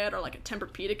plush bed or, like, a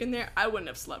Tempur-Pedic in there. I wouldn't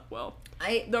have slept well.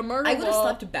 I would have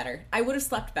slept better. I would have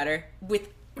slept better with...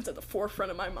 It's at the forefront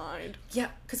of my mind. Yeah,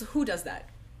 because who does that?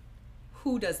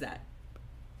 Who does that?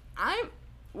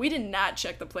 We did not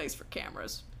check the place for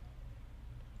cameras.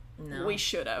 No. We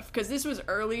should have, because this was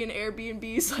early in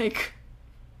Airbnbs, like...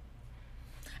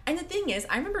 And the thing is,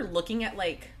 I remember looking at,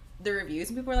 like, the reviews,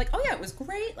 and people were like, oh yeah, it was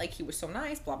great, like, he was so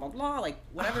nice, blah, blah, blah, like,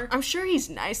 whatever. I'm sure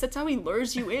he's nice. That's how he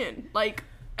lures you in. Like,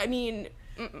 I mean...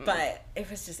 But it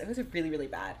was really, really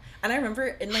bad. And I remember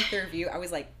in, like, the review, I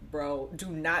was like, bro,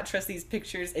 do not trust these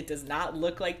pictures. It does not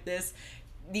look like this.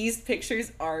 These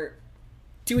pictures are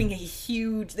doing a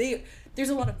huge... There's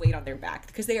a lot of weight on their back,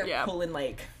 because they are pulling,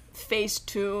 like...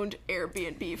 face-tuned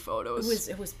Airbnb photos.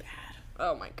 It was bad.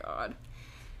 Oh my god.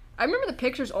 I remember the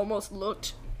pictures almost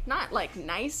looked not like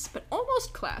nice, but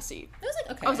almost classy. I was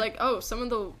like, okay. I was like, oh, some of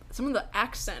the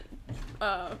accent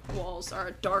walls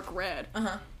are dark red.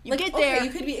 You get there.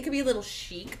 It could be a little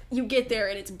chic. You get there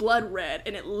and it's blood red,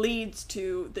 and it leads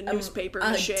to the newspaper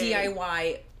mache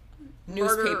DIY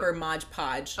newspaper Mod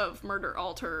Podge of murder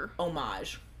altar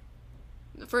homage.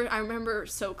 I remember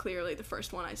so clearly the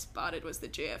first one I spotted was the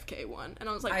JFK one, and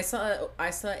I was like, I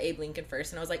saw Abe Lincoln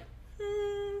first, and I was like,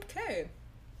 okay.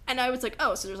 And I was like,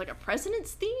 oh, so there's like a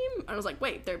president's theme? And I was like,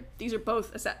 wait, these are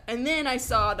both and then I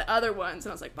saw the other ones,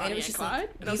 and I was like, Bonnie and Clyde?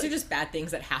 Like, these are just bad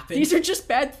things that happened. These are just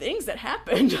bad things that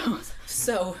happened.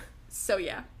 So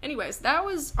yeah. Anyways, that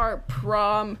was our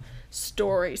prom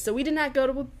story. So we did not go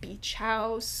to a beach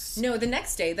house. No, the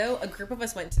next day, though, a group of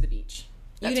us went to the beach.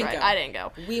 That's right. I didn't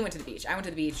go. We went to the beach. I went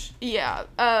to the beach. Yeah.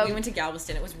 We went to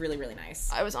Galveston. It was really, really nice.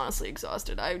 I was honestly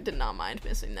exhausted. I did not mind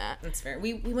missing that. That's fair.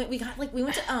 We went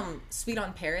to Sweet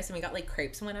on Paris, and we got like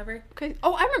crepes and whatever. Okay.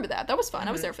 Oh, I remember that. That was fun.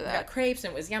 I was there for that. We got crepes,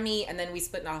 and it was yummy, and then we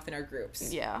split off in our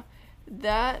groups. Yeah.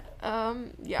 That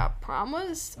prom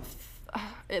was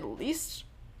at least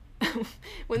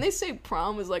when they say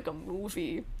prom is like a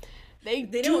movie, they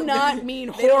do not mean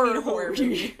horror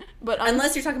movie. But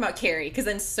unless you're talking about Carrie, because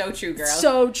then so true, girl.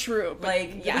 So true. But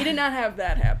like, yeah. We did not have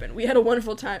that happen. We had a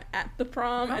wonderful time at the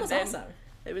prom. That was awesome.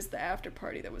 It was the after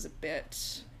party that was a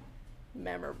bit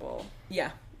memorable.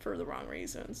 Yeah. For the wrong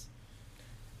reasons.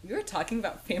 We were talking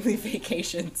about family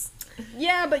vacations.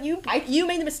 Yeah, but you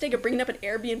made the mistake of bringing up an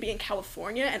Airbnb in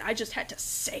California, and I just had to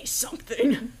say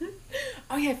something.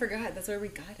 Oh yeah, I forgot. That's where we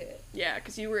got it. Yeah,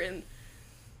 because you were in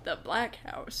the Black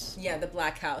House. Yeah, the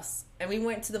Black House. And we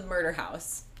went to the Murder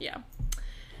House. Yeah.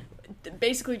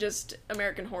 Basically just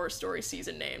American Horror Story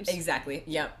season names. Exactly.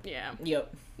 Yep. Yeah.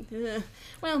 Yep.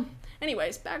 Well,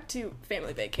 anyways, back to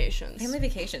family vacations. Family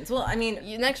vacations. Well, I mean...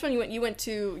 Next one you went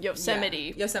to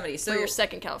Yosemite. Yeah, Yosemite. So for your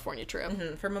second California trip.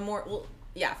 Mm-hmm, for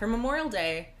Memorial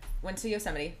Day, went to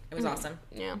Yosemite. It was awesome.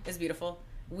 Yeah. It was beautiful.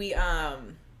 We,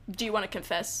 Do you want to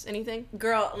confess anything?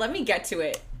 Girl, let me get to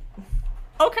it.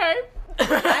 Okay.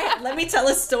 Let me tell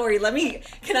a story.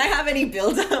 Can I have any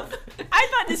build up? I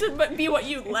thought this would be what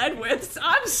you led with. So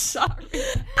I'm sorry.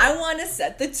 I want to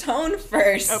set the tone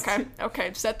first.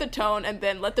 Okay. Set the tone and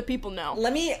then let the people know.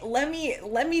 Let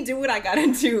me do what I got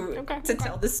into to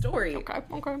tell the story.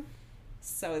 Okay.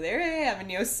 So there I am in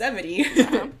Yosemite.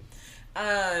 Uh-huh.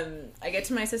 I get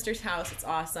to my sister's house. It's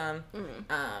awesome.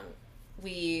 Mm-hmm.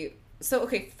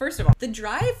 First of all, the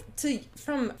drive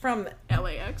from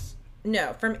LAX.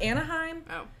 No, from Anaheim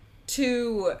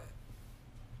to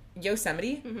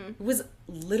Yosemite was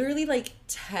literally like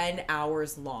 10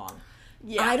 hours long.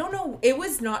 Yeah. I don't know. It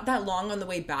was not that long on the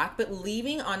way back, but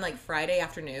leaving on like Friday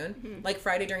afternoon, like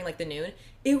Friday during like the noon,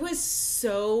 it was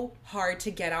so hard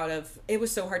to get out of. It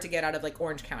was so hard to get out of like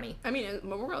Orange County. I mean, it's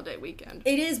Memorial Day weekend.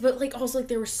 It is, but like also like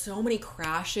there were so many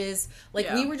crashes. Like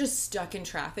we were just stuck in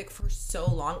traffic for so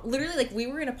long. Literally, like we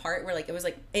were in a part where like it was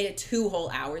like 2 whole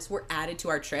hours were added to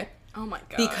our trip. Oh my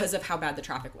god. Because of how bad the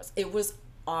traffic was. It was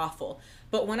awful.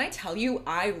 But when I tell you,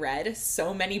 I read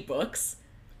so many books.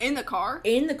 In the car?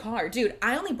 In the car. Dude,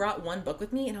 I only brought one book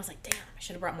with me, and I was like, damn, I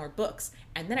should have brought more books.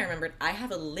 And then I remembered I have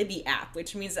a Libby app,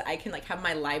 which means that I can, like, have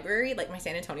my library, like my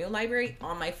San Antonio library,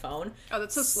 on my phone. Oh,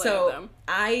 that's so slay of them.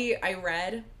 I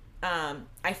read,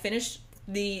 I finished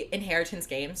the Inheritance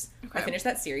Games. Okay. I finished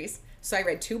that series. So I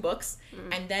read 2 books,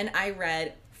 and then I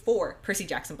read 4 Percy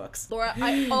Jackson books. Laura,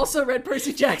 I also read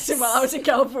Percy Jackson while I was in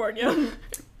California.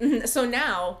 So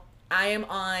now I am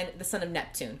on The Son of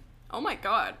Neptune. Oh my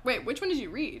god. Wait, which one did you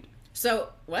read? So,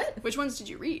 what? Which ones did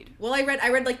you read? Well, I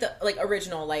read like the like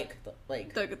original like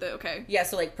the okay. Yeah,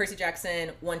 so like Percy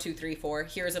Jackson 1, 2, 3, 4,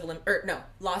 Heroes of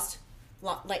Lost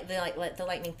like the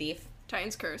Lightning Thief.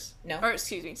 Titan's Curse. No. Or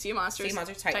excuse me, Sea of Monsters.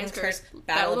 Titan's Curse,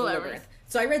 Battle of the Labyrinth.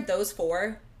 So I read those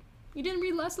 4. You didn't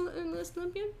read Last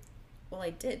Olympian? Well,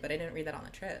 I did, but I didn't read that on the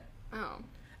trip. Oh.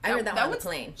 I read that one on the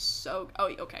plane.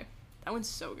 Okay. That one's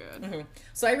so good. Mm-hmm.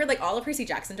 So I read like all of Percy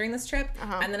Jackson during this trip,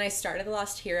 and then I started The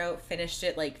Lost Hero, finished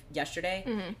it like yesterday,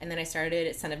 and then I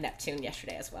started Son of Neptune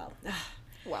yesterday as well.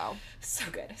 Wow. So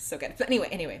good. But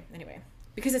anyway,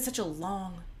 because it's such a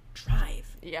long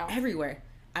drive. Yeah. Everywhere.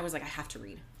 I was like, I have to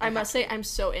read. I must say, I'm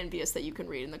so envious that you can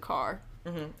read in the car.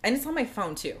 Mm-hmm. And it's on my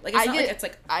phone too. Like it's not like it's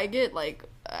like I get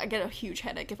a huge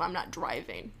headache if I'm not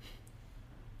driving.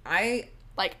 I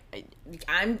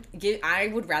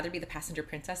would rather be the passenger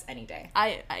princess any day.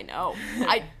 I know.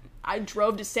 I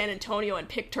drove to San Antonio and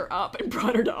picked her up and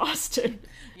brought her to Austin.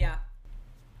 Yeah.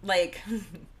 Like,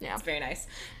 yeah. It's very nice.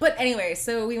 But anyway,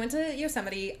 so we went to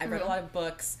Yosemite. I read a lot of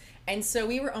books. And so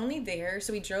we were only there.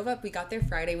 So we drove up. We got there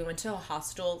Friday. We went to a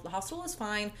hostel. The hostel was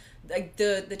fine. Like,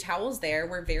 the towels there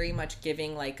were very much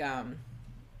giving, like,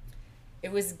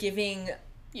 it was giving...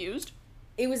 Used?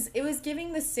 It was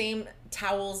giving the same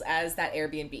towels as that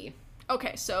Airbnb.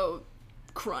 Okay, so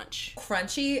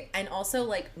crunchy and also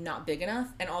like not big enough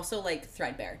and also like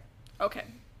threadbare. Okay.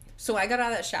 So I got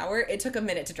out of that shower. It took a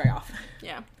minute to dry off.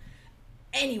 Yeah.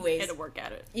 Anyways, had to work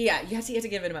at it. Yeah, you have to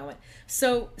give it a moment.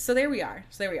 So there we are,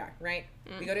 right?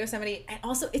 We go to Yosemite, and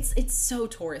also it's so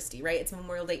touristy, right? It's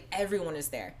Memorial Day. Everyone is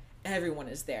there.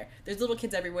 There's little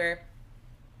kids everywhere.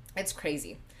 It's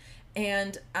crazy.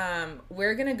 And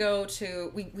we're gonna go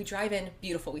to we drive in,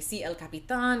 beautiful. We see El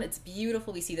Capitan, it's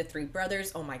beautiful. We see the 3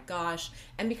 brothers, oh my gosh.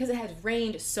 And because it has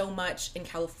rained so much in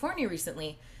California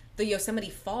recently, the Yosemite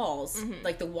Falls,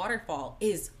 like the waterfall,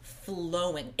 is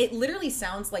flowing. It literally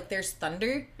sounds like there's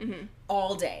thunder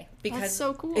all day because that's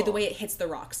so cool. The way it hits the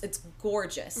rocks. It's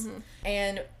gorgeous.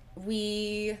 And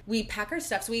we pack our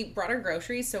stuff. So we brought our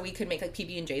groceries so we could make like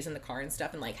PB&Js in the car and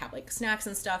stuff, and like have like snacks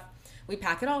and stuff. We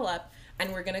pack it all up.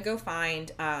 And we're gonna go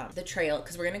find the trail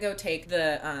because we're gonna go take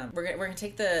the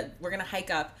we're gonna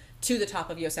hike up to the top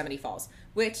of Yosemite Falls,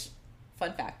 which,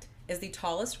 fun fact, is the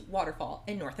tallest waterfall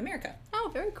in North America.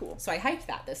 Oh, very cool. So I hiked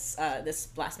that this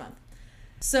last month.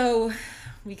 So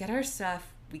we get our stuff,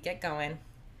 we get going,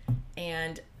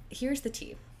 and here's the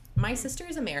tea. My sister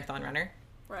is a marathon runner.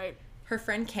 Right. Her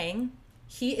friend Kang,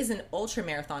 he is an ultra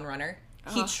marathon runner.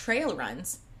 He trail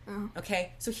runs.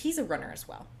 Okay, so he's a runner as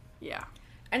well. Yeah.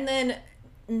 And then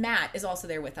Matt is also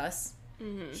there with us.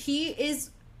 He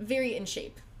is very in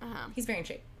shape. He's very in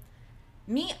shape.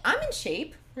 Me, I'm in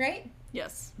shape, right?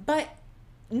 Yes. But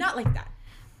not like that.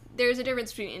 There's a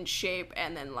difference between in shape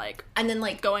and then like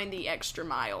going the extra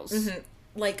miles.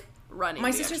 Like running.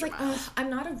 My sister's like, oh, I'm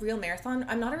not a real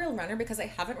runner because I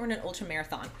haven't run an ultra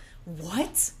marathon.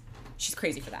 What? She's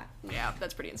crazy for that. Yeah,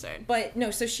 that's pretty insane. But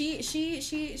no, so they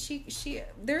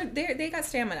got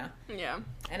stamina. Yeah.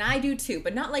 And I do too,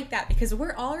 but not like that because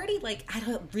we're already like at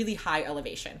a really high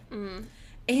elevation.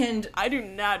 And I do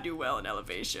not do well in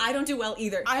elevation. I don't do well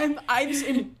either. I'm just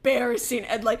embarrassing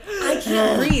and like I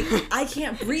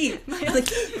can't breathe.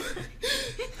 Like,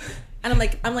 and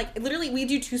I'm like literally we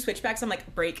do 2 switchbacks. I'm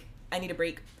like, break. I need a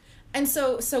break. And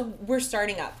so we're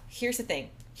starting up. Here's the thing.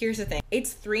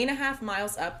 It's 3.5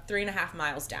 miles up, 3.5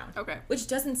 miles down. Okay. Which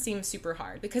doesn't seem super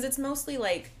hard because it's mostly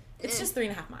like, it's just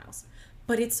 3.5 miles.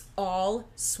 But it's all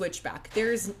switchback.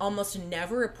 There's almost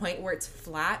never a point where it's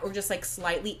flat or just like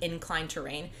slightly inclined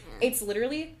terrain. It's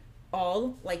literally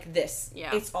all like this.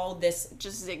 Yeah. It's all this.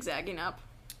 Just zigzagging up.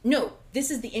 No, this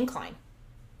is the incline.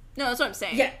 No, that's what I'm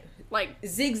saying. Yeah. Like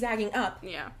zigzagging up.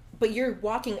 Yeah. but you're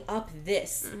walking up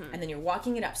this, and then you're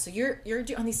walking it up. So you're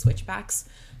on these switchbacks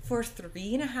for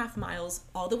 3.5 miles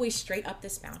all the way straight up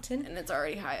this mountain. And it's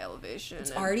already high elevation.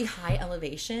 It's already high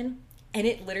elevation. And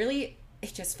it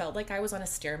just felt like I was on a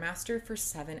Stairmaster for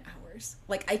 7 hours.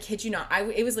 Like, I kid you not.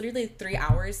 It was literally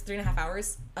 3.5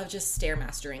 hours of just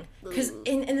Stairmastering. Because,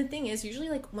 and the thing is, usually,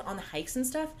 like, on the hikes and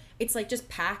stuff, it's, like, just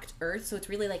packed earth, so it's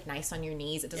really, like, nice on your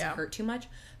knees. It doesn't hurt too much.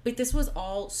 But this was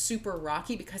all super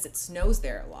rocky because it snows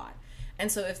there a lot.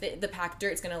 And so if the packed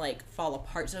dirt's going to, like, fall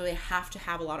apart, so they have to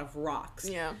have a lot of rocks.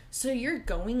 Yeah. So you're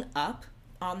going up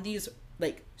on these,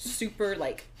 like, super,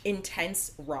 like,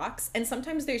 intense rocks, and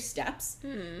sometimes there's steps,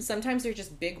 sometimes they're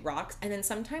just big rocks, and then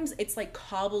sometimes it's, like,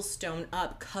 cobblestone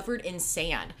up, covered in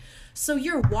sand. So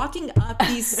you're walking up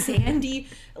these sandy,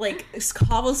 like,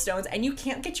 cobblestones, and you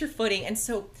can't get your footing, and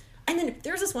then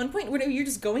there was this one point where you're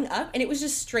just going up, and it was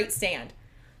just straight sand.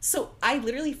 So I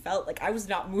literally felt like I was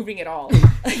not moving at all.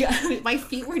 Like, my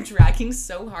feet were dragging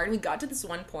so hard. We got to this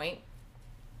one point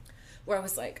where I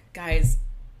was like, guys,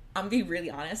 I'm gonna be really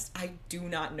honest, I do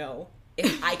not know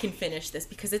if I can finish this,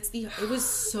 because it was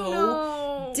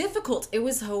so difficult. It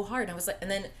was so hard. I was like,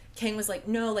 and then Kang was like,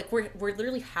 no, like, we're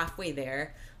literally halfway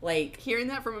there. Like, hearing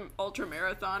that from ultra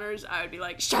marathoners, I would be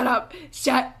like, shut up,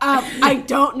 I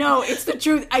don't know, it's the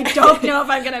truth, I don't know if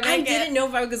I'm gonna make it. I didn't know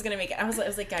if I was gonna make it. I was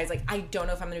like, guys, like, I don't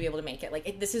know if I'm gonna be able to make it.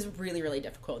 Like, this is really, really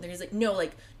difficult. And he's like, no,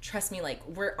 like, trust me, like,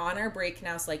 we're on our break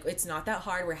now, so, like, it's not that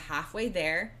hard, we're halfway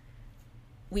there.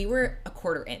 We were a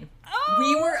quarter in. Oh.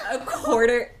 We were a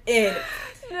quarter in.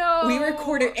 No. We were a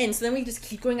quarter in. So then we just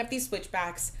keep going up these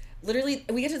switchbacks. Literally,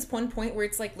 we get to this one point where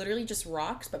it's, like, literally just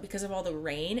rocks, but because of all the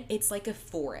rain, it's like a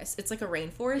forest. It's like a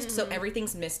rainforest, so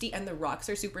everything's misty, and the rocks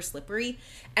are super slippery,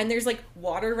 and there's, like,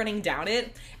 water running down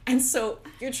it, and so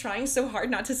you're trying so hard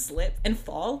not to slip and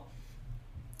fall.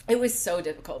 It was so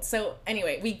difficult. So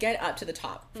anyway, we get up to the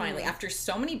top, finally, after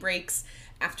so many breaks,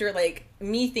 after, like,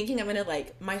 me thinking I'm gonna,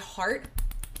 like, my heart,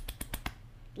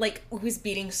 like, was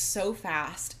beating so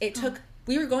fast. It took,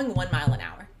 we were going 1 mile an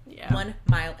hour. Yeah. 1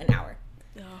 mile an hour.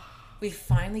 We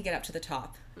finally get up to the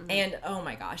top. And, oh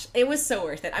my gosh, it was so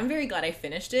worth it. I'm very glad I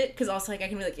finished it, because also, like, I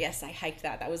can be like, yes, I hiked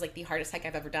that. That was, like, the hardest hike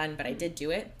I've ever done, but I did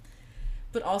do it.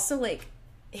 But also, like,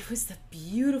 it was the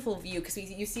beautiful view, because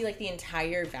you see, like, the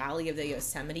entire valley of the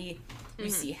Yosemite. You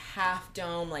see Half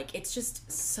Dome. Like, it's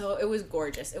just so, it was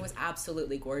gorgeous. It was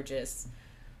absolutely gorgeous.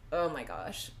 Oh my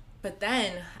gosh. But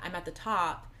then I'm at the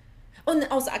top. Oh, and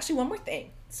also, actually, one more thing.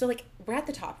 So, like, we're at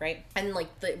the top, right? And, like,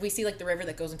 we see, like, the river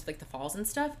that goes into, like, the falls and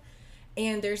stuff.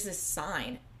 And there's this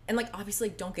sign. And, like, obviously,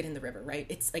 like, don't get in the river, right?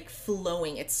 It's, like,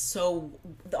 flowing. It's so,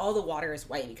 all the water is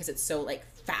white because it's so, like,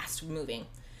 fast moving.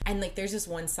 And, like, there's this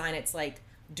one sign. It's, like,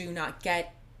 do not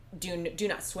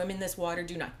swim in this water.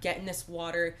 Do not get in this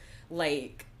water.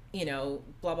 Like, you know,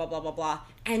 blah, blah, blah, blah, blah.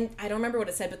 And I don't remember what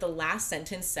it said, but the last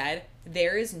sentence said,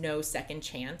 there is no second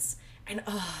chance. And,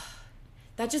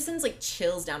 that just sends, like,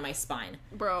 chills down my spine.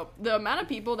 Bro, the amount of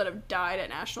people that have died at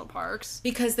national parks.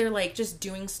 Because they're, like, just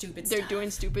doing stupid stuff. They're doing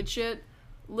stupid shit.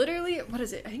 Literally, what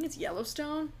is it? I think it's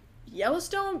Yellowstone.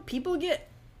 Yellowstone, people get,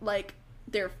 like,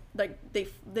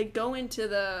 they go into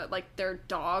the, like, their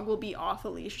dog will be off a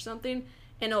leash or something,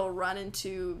 and it'll run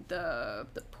into the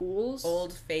pools.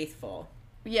 Old Faithful.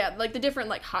 Yeah, like the different,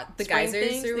 like, hot the geysers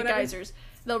things, or whatever. The geysers.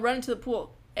 They'll run into the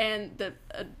pool, and the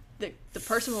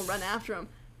person will run after them.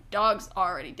 Dog's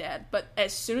already dead, but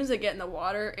as soon as they get in the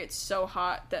water, it's so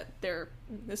hot that Do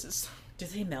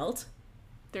they melt?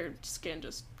 Their skin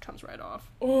just comes right off.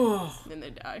 Oh. Then they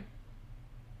die.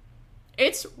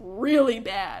 It's really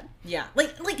bad. Yeah.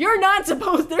 Like you're not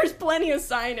supposed, there's plenty of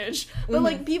signage, but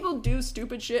like, people do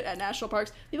stupid shit at national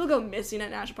parks. People go missing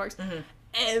at national parks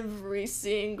every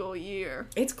single year.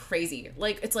 It's crazy.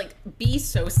 Like, it's like, be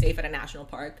so safe at a national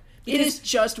park. It is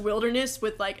just wilderness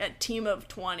with, like, a team of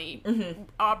 20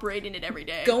 operating it every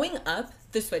day. Going up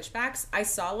the switchbacks, I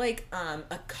saw, like,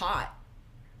 a cot,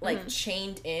 like,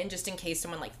 chained in just in case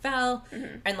someone, like, fell.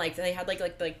 And, like, they had,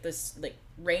 like this, like,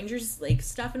 rangers, like,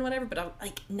 stuff and whatever. But,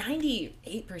 like,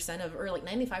 98% of, or, like,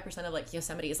 95% of, like,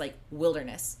 Yosemite is, like,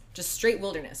 wilderness. Just straight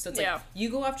wilderness. So it's, like,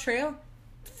 you go off trail,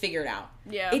 figure it out.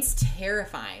 Yeah. It's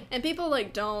terrifying. And people,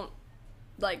 like, don't,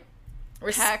 like,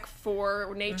 pack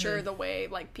for nature the way,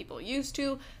 like, people used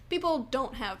to. People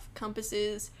don't have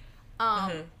compasses.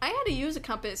 I had to use a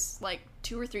compass, like,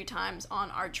 2 or 3 times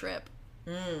on our trip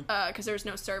because there was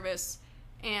no service,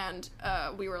 and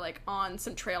we were, like, on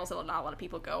some trails that not a lot of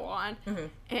people go on,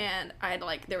 and I had,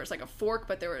 like, there was, like, a fork,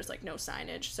 but there was, like, no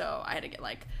signage, so I had to get,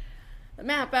 like, the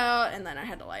map out, and then I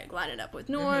had to, like, line it up with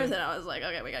north, and I was like,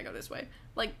 okay, we gotta go this way.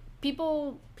 Like,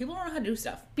 People don't know how to do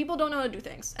stuff. People don't know how to do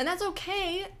things. And that's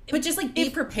okay. But just, like, be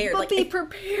prepared. But like, be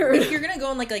prepared. If you're gonna go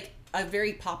on, like a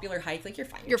very popular hike, like, you're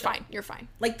fine. You're fine.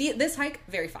 Like, this hike,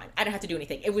 very fine. I don't have to do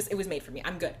anything. It was made for me.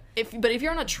 I'm good. But if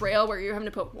you're on a trail where you're having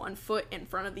to put one foot in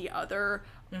front of the other,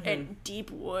 and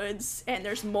deep woods, and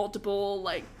there's multiple,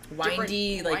 like,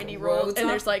 windy roads, and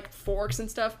there's, like, forks and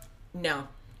stuff. No.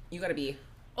 You gotta be...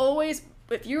 Always,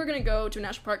 if you were gonna go to a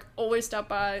national park, always stop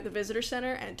by the visitor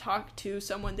center and talk to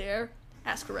someone there.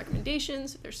 Ask for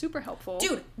recommendations. They're super helpful.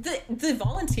 Dude, the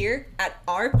volunteer at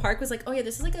our park was like, oh yeah,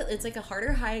 this is it's like a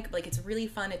harder hike. Like, it's really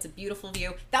fun. It's a beautiful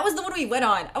view. That was the one we went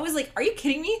on. I was like, are you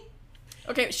kidding me?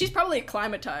 Okay, she's probably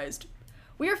acclimatized.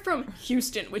 We are from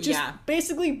Houston, which is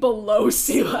basically below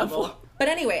sea level. But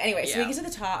anyway, so we get to the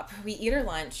top. We eat our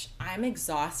lunch. I'm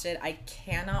exhausted. I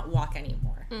cannot walk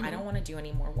anymore. I don't want to do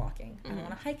any more walking. I don't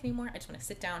want to hike anymore. I just want to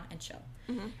sit down and chill.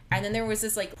 And then there was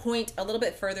this, like, point a little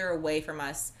bit further away from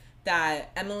us that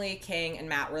Emily, King, and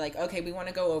Matt were like, okay, we want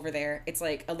to go over there. It's,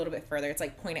 like, a little bit further. It's,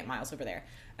 like, 0.8 miles over there.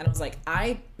 And I was like,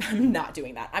 I'm not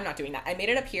doing that. I'm not doing that. I made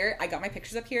it up here. I got my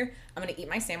pictures up here. I'm going to eat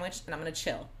my sandwich, and I'm going to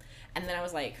chill. And then I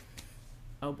was like,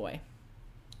 oh, boy.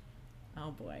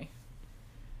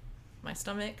 My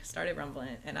stomach started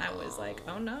rumbling, and I was like,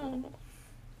 oh, no.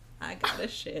 I gotta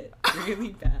shit really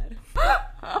bad.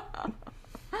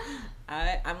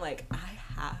 I'm like,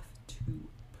 I have to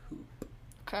poop.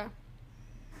 Okay.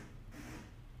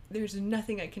 There's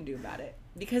nothing I can do about it.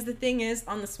 Because the thing is,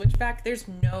 on the switchback, there's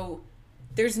no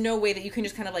way that you can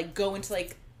just kind of, like, go into,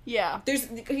 like... Yeah.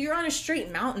 You're on a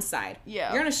straight mountainside.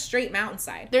 Yeah. You're on a straight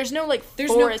mountainside. There's no, like,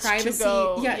 there's forest no privacy. to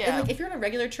go. Yeah. And, like, if you're on a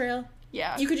regular trail,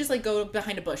 you could just, like, go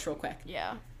behind a bush real quick.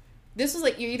 Yeah. This was,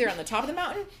 like, you're either on the top of the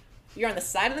mountain, you're on the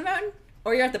side of the mountain,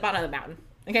 or you're at the bottom of the mountain.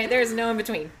 Okay? There's no in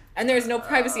between. And there's no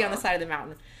privacy on the side of the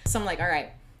mountain. So I'm like, all right,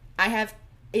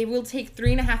 it will take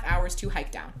 3.5 hours to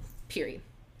hike down. Period.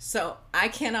 So I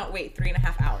cannot wait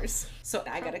 3.5 hours. So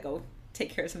I gotta go take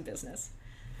care of some business.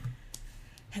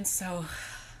 And so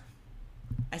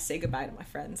I say goodbye to my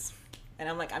friends. And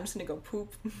I'm like, I'm just gonna go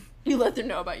poop. You let them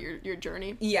know about your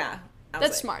journey? Yeah.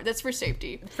 That's smart. That's for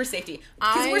safety. Because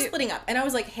we're splitting up. And I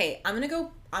was like, hey, I'm gonna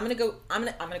go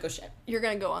shit. You're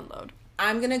gonna go unload.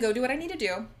 I'm gonna go do what I need to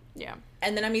do. Yeah.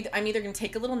 And then I'm either gonna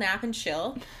take a little nap and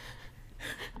chill.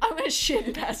 I'm gonna shit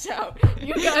and pass out.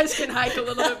 You guys can hike a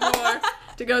little bit more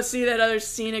to go see that other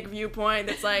scenic viewpoint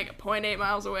that's like 0.8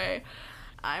 miles away.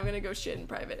 I'm gonna go shit in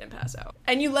private and pass out.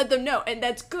 And you let them know, and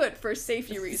that's good for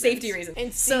safety reasons.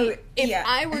 And see, if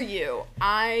I were you,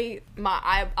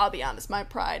 I'll be honest, my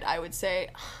pride, I would say,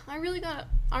 I really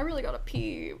gotta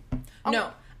pee.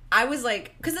 No, I was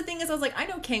like, because the thing is, I was like, I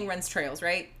know King runs trails,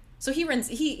 right? So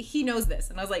he knows this,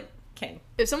 and I was like, King.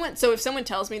 If someone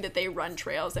tells me that they run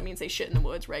trails, that means they shit in the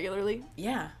woods regularly.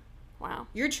 Yeah. Wow.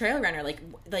 You're a trail runner,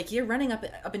 like you're running up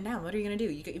and down. What are you gonna do?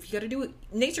 If you gotta do it,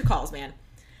 nature calls, man.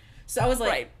 So I was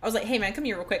like, hey man, come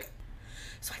here real quick.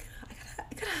 So I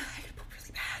gotta poop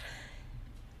really bad.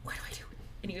 What do I do?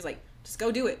 And he was like, just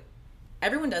go do it.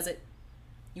 Everyone does it.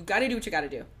 You gotta do what you gotta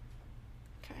do.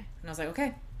 Okay. And I was like,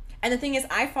 okay. And the thing is,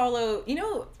 I follow,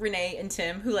 Renee and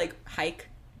Tim, who, like, hike.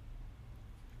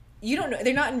 You don't know,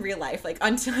 they're not in real life, like,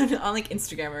 on like,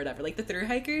 Instagram or whatever, like, the thru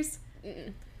hikers.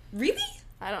 Mm-mm. Really?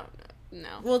 I don't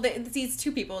know. Well, these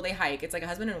two people, they hike. It's, like, a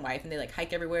husband and wife, and they, like,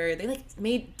 hike everywhere. They, like,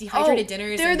 made dehydrated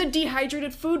dinners. They're the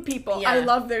dehydrated food people. Yeah. I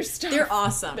love their stuff. They're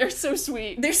awesome. They're so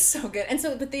sweet. They're so good. And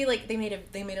so, but they made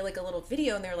a like, a little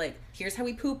video, and they're like, here's how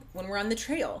we poop when we're on the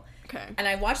trail. Okay. And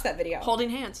I watched that video. Holding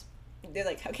hands. They're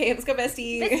like, okay, let's go,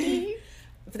 bestie.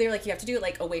 But they're like, you have to do it,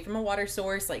 like, away from a water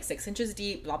source, like 6 inches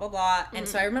deep, blah, blah, blah. And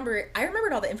so I remembered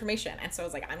all the information. And so I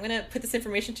was like, I'm going to put this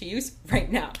information to use right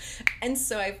now. And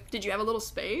so Did you have a little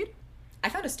spade? I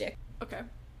found a stick. Okay.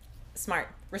 Smart.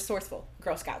 Resourceful.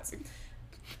 Girl Scouts.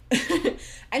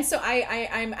 And so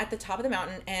I'm at the top of the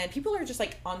mountain, and people are just,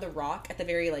 like, on the rock at the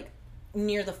very, like,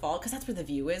 near the fall, because that's where the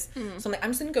view is. So I'm like,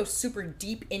 I'm just gonna go super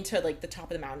deep into, like, the top of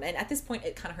the mountain, and at this point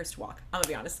it kind of hurts to walk. I'm gonna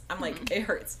be honest. I'm like, it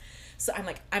hurts. So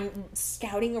I'm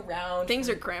scouting around. Things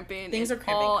are cramping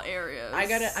all areas.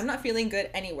 I'm not feeling good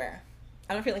anywhere.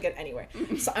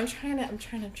 So I'm trying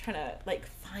to like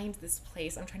find this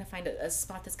place. I'm trying to find a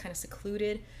spot that's kind of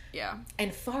secluded,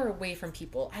 and far away from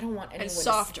people. I don't want anyone, and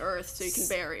soft earth so you can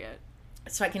bury it,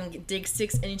 so I can dig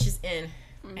 6 inches in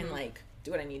and, like,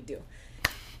 do what I need to do.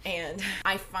 And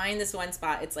I find this one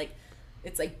spot. It's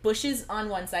like bushes on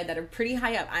one side that are pretty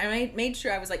high up. I made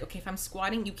sure, I was like, okay, if I'm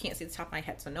squatting, you can't see the top of my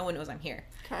head, so no one knows I'm here.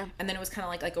 Okay. And then it was kind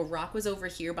of like a rock was over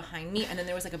here behind me, and then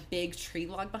there was, like, a big tree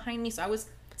log behind me, so I was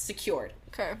secured.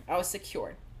 Okay.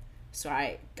 So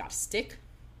I got a stick.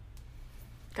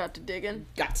 Got to digging.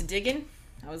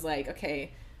 I was like, okay,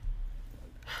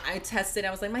 I tested.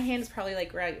 I was like, my hand is probably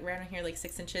like right around here, like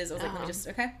 6 inches. I was like, let me just,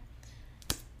 okay.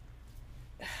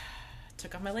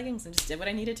 Took off my leggings and just did what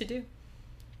I needed to do.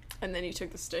 And then you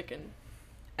took the stick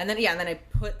and then I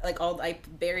put I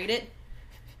buried it,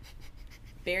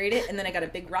 and then I got a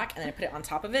big rock and then I put it on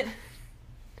top of it.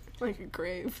 Like a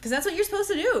grave. Because that's what you're supposed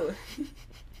to do.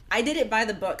 I did it by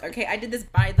the book, okay? I did this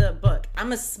by the book.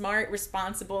 I'm a smart,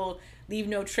 responsible, leave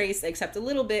no trace except a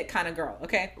little bit kind of girl,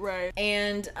 okay? Right.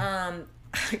 And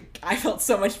I felt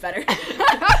so much better.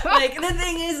 Like,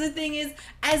 the thing is,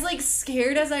 as, like,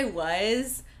 scared as I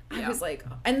was, I was like,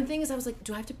 and the thing is, I was like,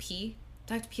 do I have to pee?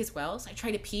 Do I have to pee as well? So I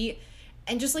tried to pee,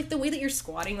 and just, like, the way that you're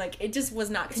squatting, like, it just was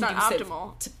not conducive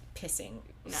optimal to pissing.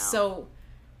 No. So,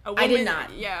 I did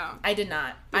not. Yeah. I did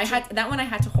not. I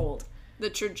had to hold. The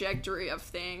trajectory of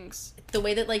things. The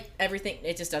way that, like, everything,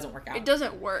 it just doesn't work out. It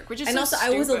doesn't work, which is and so also,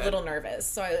 stupid. I was a little nervous,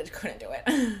 so I couldn't do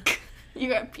it. You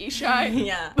got pee shy?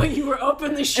 Yeah. But you were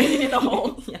openly shitting in a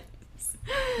hole. Yes.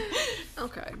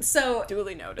 Okay. So,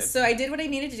 duly noted. So I did what I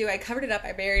needed to do. I covered it up.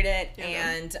 I buried it.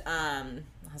 And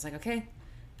I was like, okay.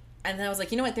 And then I was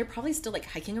like, you know what? They're probably still, like,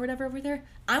 hiking or whatever over there.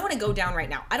 I want to go down right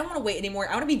now. I don't want to wait anymore.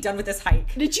 I want to be done with this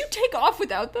hike. Did you take off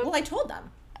without them? Well, I told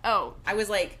them. Oh. I was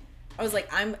like,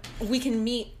 we can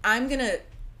meet. I'm gonna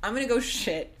go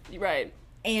shit. Right.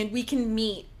 And we can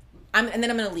meet. And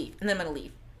then I'm gonna leave.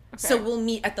 Okay. So we'll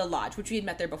meet at the lodge, which we had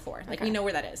met there before. Like, we know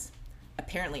where that is.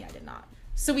 Apparently, I did not.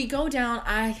 So we go down.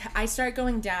 I start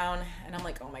going down, and I'm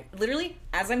like, oh my. Literally,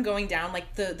 as I'm going down,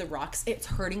 like, the rocks, it's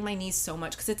hurting my knees so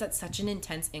much because it's at such an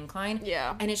intense incline.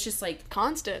 Yeah. And it's just like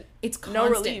constant. It's constant. No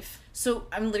relief. So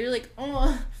I'm literally like,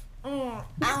 ow.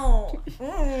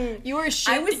 You were shitting.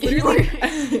 I was literally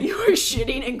you were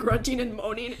shitting and grunting and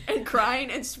moaning and crying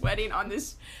and sweating on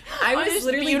this. I was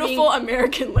literally beautiful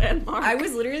American landmark. I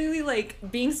was literally like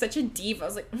being such a diva. I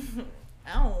was like,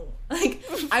 ow. Like,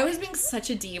 I was being such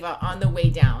a diva on the way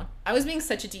down. I was being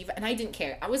such a diva, and I didn't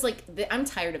care. I was like, I'm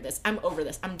tired of this. I'm over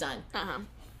this. I'm done.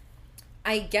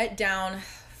 I get down,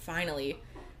 finally.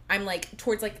 I'm, like,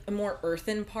 towards, like, a more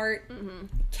earthen part.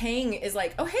 Kang is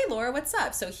like, oh, hey, Laura, what's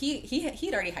up? So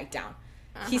he'd already hiked down.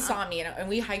 He saw me, and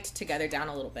we hiked together down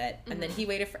a little bit. And then he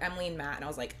waited for Emily and Matt, and I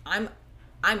was like, I'm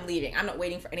leaving. I'm not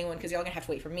waiting for anyone, because y'all gonna have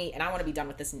to wait for me, and I want to be done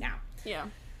with this now. Yeah.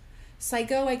 So I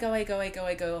go. We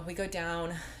go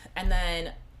down, and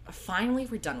then finally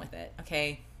we're done with it,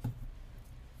 okay?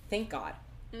 Thank God.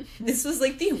 This was,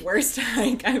 like, the worst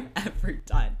hike I've ever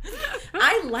done.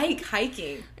 I like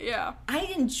hiking. Yeah.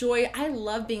 I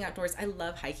love being outdoors. I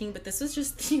love hiking, but this was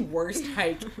just the worst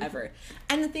hike ever.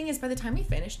 And the thing is, by the time we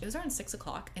finished, it was around 6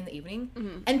 o'clock in the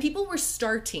evening, and people were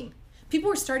starting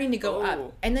to go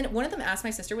up. And then one of them asked my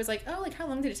sister, was like, oh, like, how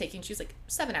long did it take you? And she was like,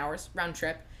 7 hours, round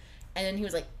trip. And then he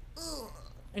was like, ugh.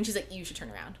 And she's like, you should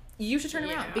turn around. You should turn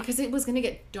around, because it was going to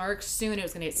get dark soon. It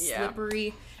was going to get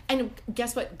slippery. And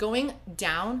guess what? Going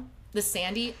down, the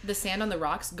sand on the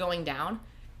rocks going down,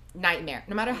 nightmare.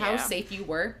 No matter how safe you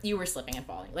were slipping and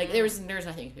falling. Like, there was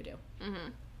nothing you could do.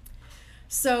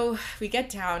 So we get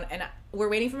down, and we're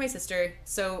waiting for my sister.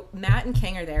 So Matt and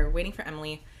Kang are there waiting for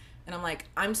Emily. And I'm like,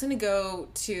 I'm just going to go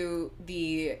to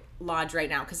the lodge right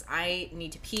now, because I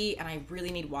need to pee, and I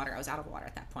really need water. I was out of water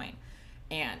at that point.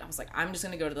 And I was like, I'm just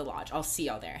going to go to the lodge. I'll see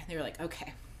y'all there. They were like,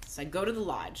 okay. So I go to the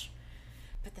lodge.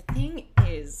 But the thing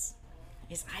is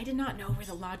I did not know where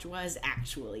the lodge was,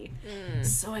 actually.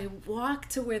 So I walk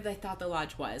to where they thought the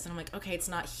lodge was. And I'm like, okay, it's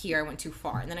not here. I went too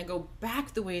far. And then I go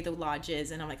back the way the lodge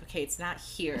is. And I'm like, okay, it's not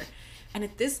here. And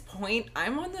at this point,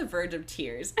 I'm on the verge of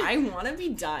tears. I want to be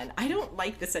done. I don't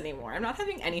like this anymore. I'm not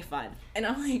having any fun. And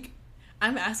I'm like,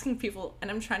 I'm asking people,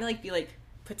 and I'm trying to, like, be, like,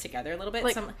 put together a little bit.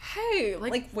 Like, so hey,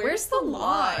 like where's the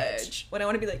lodge? When I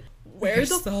want to be like, where's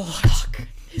the lodge?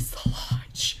 Is the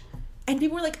lodge? And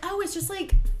people were like, oh, it's just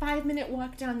like 5-minute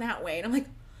walk down that way. And I'm like,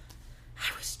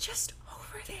 I was just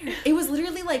over there. It was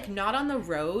literally like not on the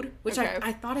road, which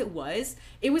I thought it was.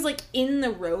 It was like in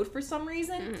the road for some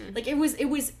reason. Like there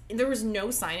was no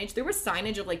signage. There was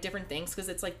signage of like different things because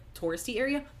it's like touristy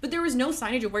area, but there was no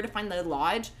signage of where to find the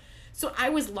lodge. So I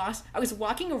was lost. I was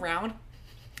walking around.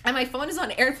 And my phone is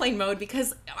on airplane mode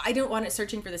because I don't want it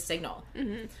searching for the signal.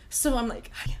 So I'm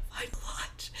like, I can't find the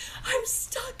lodge. I'm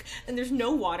stuck. And there's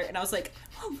no water. And I was like,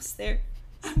 I'm almost there.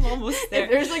 I'm almost there. If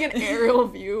there's like an aerial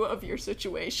view of your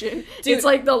situation, dude, it's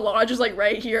like the lodge is like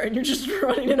right here and you're just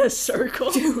running in a circle.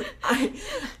 Dude,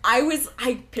 I was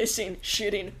pissing,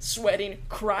 shitting, sweating,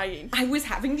 crying. I was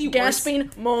having the gasping,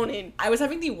 moaning. I was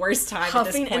having the worst time huffing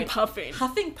at this point. And puffing.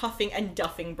 Huffing, puffing, and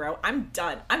duffing, bro. I'm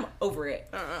done. I'm over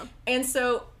it. And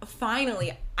so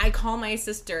finally, I call my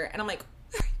sister and I'm like,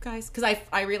 guys, because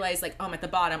I realized like, oh, I'm at the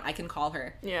bottom. I can call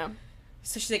her. Yeah.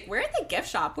 So she's like, we're at the gift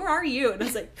shop. Where are you? And I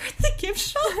was like, we're at the gift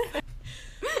shop?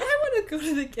 I want to go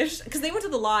to the gift shop. Because they went to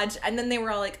the lodge, and then they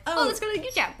were all like, oh, let's go to the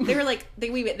gift shop. They were like, they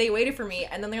waited for me,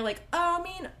 and then they're like, oh, I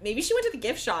mean, maybe she went to the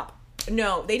gift shop.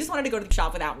 No, they just wanted to go to the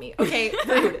shop without me. Okay,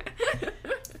 rude.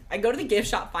 I go to the gift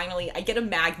shop finally. I get a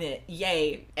magnet.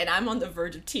 Yay. And I'm on the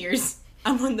verge of tears.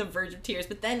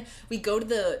 But then we go to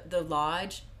the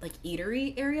lodge, like,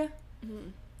 eatery area. Mm-hmm.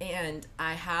 And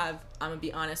I'm going to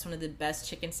be honest, one of the best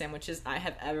chicken sandwiches I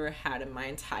have ever had in my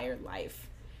entire life.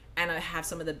 And I have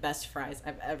some of the best fries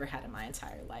I've ever had in my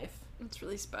entire life. That's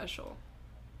really special.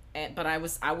 But I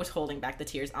was holding back the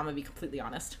tears. I'm going to be completely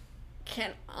honest.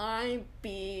 Can I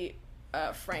be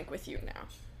frank with you now?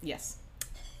 Yes.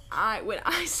 When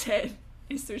I said,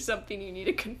 is there something you need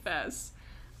to confess?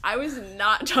 I was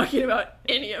not talking about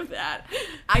any of that.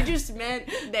 I just meant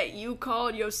that you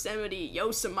called Yosemite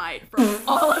Yosemite for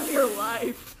all of your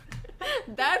life.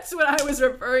 That's what I was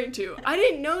referring to. I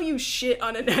didn't know you shit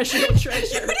on a national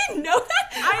treasure. You didn't know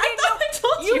that? I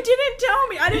told you. You didn't tell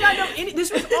me. I did not know any.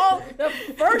 This was all the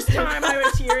first time I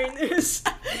was hearing this.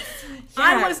 Yeah.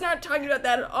 I was not talking about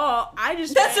that at all.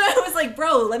 That's what I was like,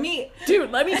 bro. Let me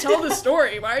tell the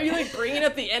story. Why are you like bringing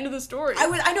up the end of the story?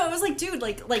 I know. I was like, dude,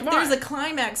 like there's a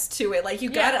climax to it. Like you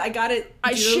got it. I got it.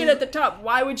 I shit at the top.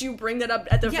 Why would you bring that up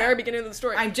at the very beginning of the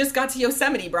story? I just got to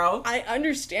Yosemite, bro. I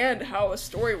understand how a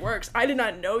story works. I did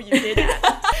not know you did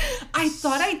that. I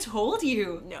thought I told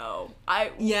you. No,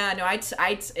 I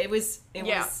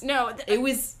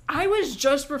was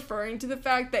just referring to the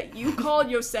fact that you called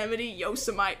Yosemite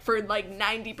Yosemite for like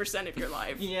 90% of your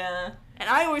life. Yeah. And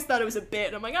I always thought it was a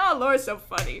bit. I'm like, oh, Laura's so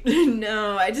funny.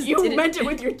 No, I just You meant it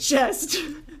with your chest.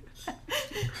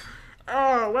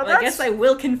 Oh, well, I guess I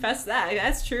will confess that.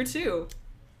 That's true, too.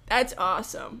 That's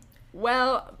awesome.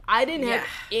 Well, I didn't have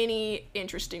any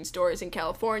interesting stories in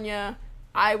California.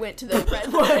 I went to the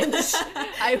Redwoods.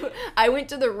 I went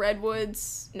to the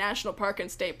Redwoods National Park and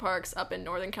State Parks up in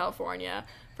Northern California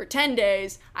for 10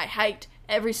 days. I hiked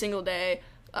every single day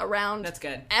around. That's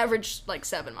good. Average like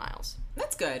 7 miles.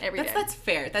 That's good. Every day. That's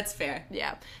fair. That's fair.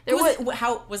 Yeah.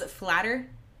 Was it flatter?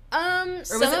 Or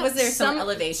was there some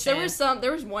elevation?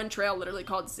 There was one trail literally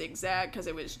called Zigzag because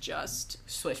it was just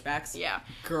switchbacks. Yeah,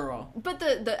 girl. But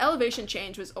the elevation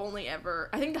change was only ever,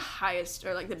 I think the highest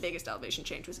or like the biggest elevation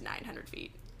change was 900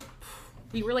 feet.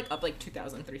 We were like up like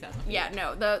 2,000, 3,000 feet. Yeah,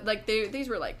 no, these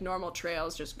were like normal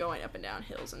trails just going up and down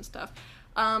hills and stuff.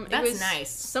 That's it was nice.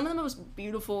 Some of the most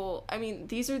beautiful. I mean,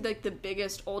 these are like the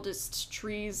biggest, oldest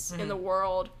trees in the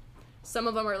world. Some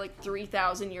of them are like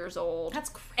 3,000 years old.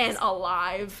 That's crazy. And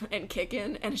alive and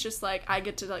kicking. And it's just like, I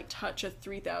get to like touch a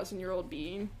 3,000-year-old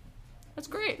being. That's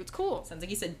great. It's cool. Sounds like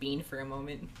you said bean for a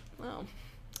moment. Oh.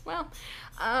 Well,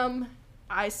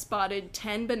 I spotted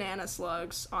 10 banana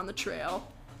slugs on the trail.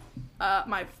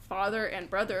 My father and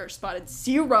brother spotted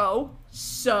 0.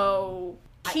 So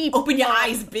open your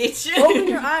eyes, bitch. Open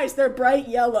your eyes. They're bright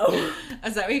yellow.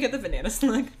 Is that where you get the banana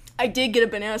slug? I did get a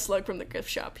banana slug from the gift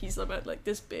shop. He's about like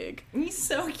this big. He's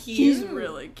so cute. He's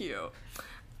really cute.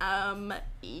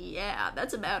 Yeah,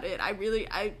 that's about it.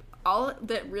 All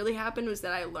that really happened was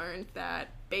that I learned that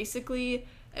basically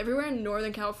everywhere in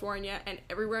Northern California and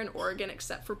everywhere in Oregon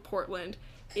except for Portland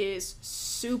is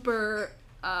super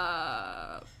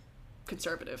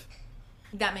conservative.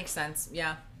 That makes sense.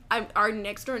 Yeah. Our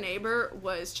next door neighbor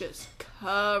was just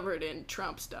covered in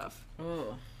Trump stuff.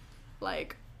 Oh.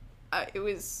 Like, it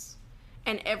was,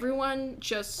 and everyone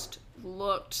just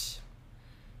looked,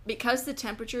 because the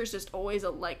temperature is just always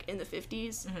like in the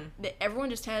 50s, that everyone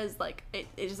just has like, it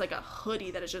is like a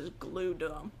hoodie that is just glued to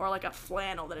them, or like a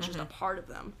flannel that is just a part of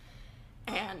them.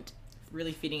 And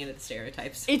really feeding into the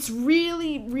stereotypes. It's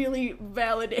really, really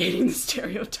validating the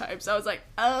stereotypes. I was like,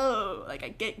 oh, like I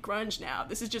get grunge now.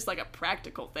 This is just like a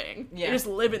practical thing. Yeah. You just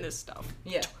live in this stuff.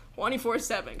 Yeah.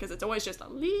 24/7, because it's always just a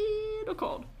little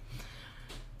cold.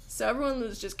 So everyone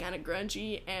was just kind of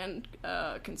grungy and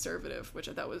conservative, which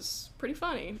I thought was pretty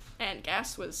funny. And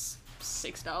gas was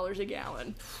 $6 a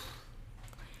gallon.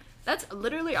 That's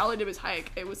literally all I did was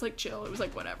hike. It was like chill. It was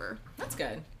like whatever. That's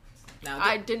good.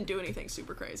 I didn't do anything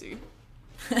super crazy.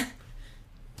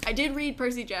 I did read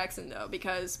Percy Jackson, though,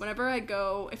 because whenever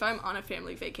if I'm on a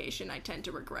family vacation, I tend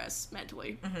to regress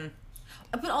mentally. Mm-hmm.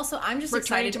 But also, I'm just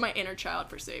returning excited to my inner child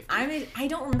for safety. I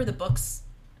don't remember the books.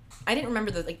 I didn't remember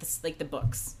the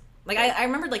books. Like, I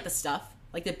remembered, like, the stuff.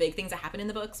 Like, the big things that happen in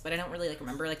the books, but I don't really, like,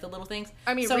 remember, like, the little things.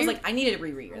 I mean, so I was like, I needed to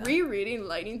reread them. Rereading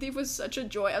Lightning Thief was such a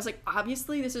joy. I was like,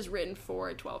 obviously, this is written for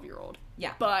a 12-year-old.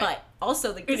 Yeah, but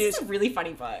also, like, this is a really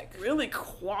funny book. Really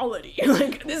quality.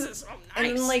 Like, this is so nice.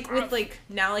 And, like, with, like,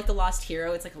 now, like, The Lost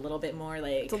Hero, it's, like, a little bit more,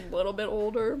 like... It's a little bit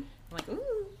older. I'm like,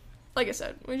 ooh. like I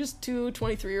said, we're just two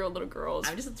 23-year-old little girls.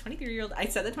 I'm just a 23-year-old. I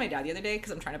said that to my dad the other day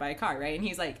because I'm trying to buy a car, right? And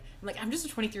he's like, I'm just a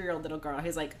 23-year-old little girl.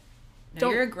 He's like, no,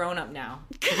 you're a grown-up now.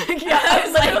 Yeah, I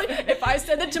was like, if I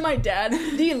said that to my dad,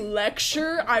 the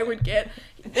lecture I would get,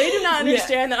 they do not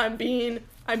understand that I'm being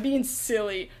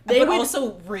silly. But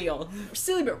also real.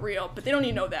 Silly but real, but they don't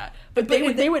even know that. But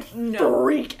they would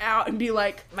freak out and be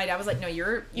like... My dad was like, no,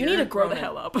 you need to grow the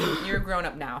hell up. You're a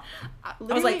grown-up now. I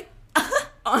was like...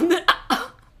 on the...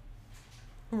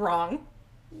 Wrong.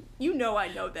 You know I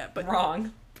know that, but...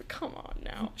 Wrong. But come on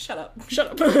now. Shut up. Shut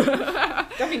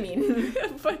up. Don't be mean.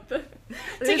 But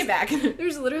take it back.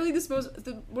 There's literally one of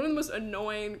the most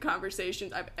annoying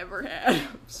conversations I've ever had.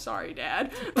 Sorry,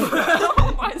 Dad.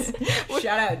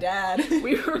 Shout out, Dad.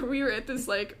 We were at this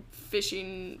like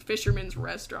fisherman's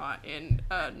restaurant in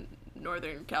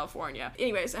Northern California.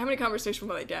 Anyways, having a conversation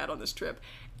with my dad on this trip,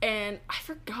 and I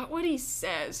forgot what he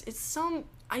says.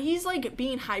 He's like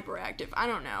being hyperactive. I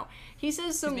don't know. He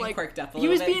says some like quirked up he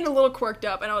was being a little quirked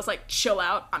up, and I was like, chill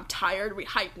out. I'm tired. We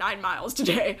hiked 9 miles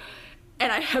today,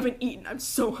 and I haven't eaten. I'm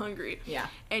so hungry. Yeah.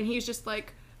 And he's just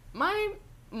like, my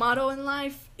motto in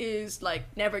life is like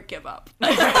never give up.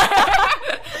 And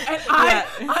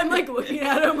I'm like looking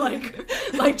at him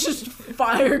like just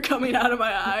fire coming out of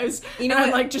my eyes. You know, and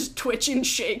I'm like just twitching,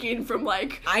 shaking from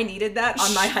like I needed that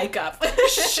on my hike up.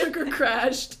 Sugar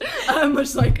crashed. I'm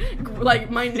just like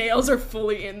my nails are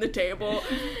fully in the table,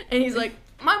 and he's like,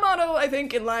 my motto, I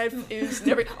think, in life is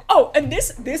never... Oh, and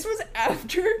this was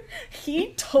after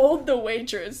he told the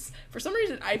waitress... For some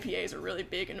reason, IPAs are really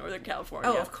big in Northern California.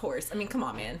 Oh, of course. I mean, come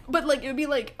on, man. But, like, it would be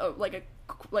like a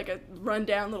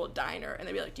rundown little diner, and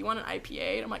they'd be like, do you want an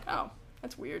IPA? And I'm like, oh,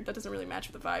 that's weird. That doesn't really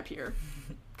match with the vibe here.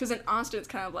 Because in Austin, it's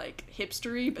kind of, like,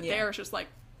 hipstery, but there it's just, like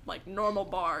normal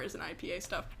bars and IPA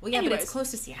stuff. Well, yeah, anyways, but it's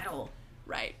close to Seattle.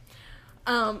 Right.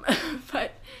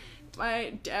 But... my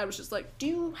dad was just like, do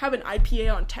you have an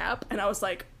IPA on tap? And I was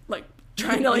like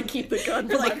trying to like keep the gun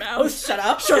from my mouth.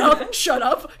 Shut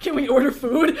up. Can we order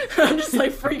food? I'm just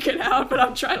like freaking out, but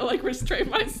I'm trying to like restrain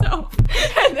myself.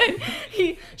 And then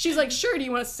she's like, sure, do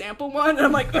you want to sample one? And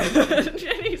I'm like, and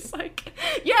he's like,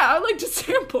 yeah, I'd like to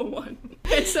sample one.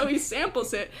 And so he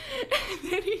samples it,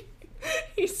 and then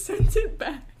he sends it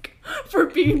back for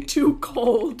being too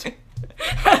cold. And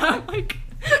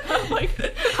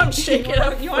I'm shaking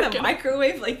up. You want a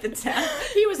microwave like the tap?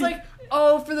 He was like,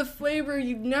 oh, for the flavor,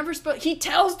 you've never He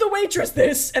tells the waitress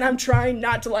this, and I'm trying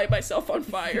not to light myself on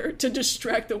fire to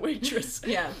distract the waitress.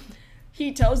 Yeah.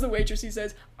 He tells the waitress, he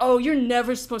says, oh, you're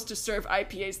never supposed to serve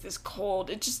IPAs this cold.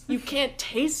 You can't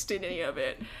taste any of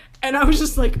it. And I was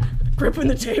just like gripping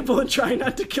the table and trying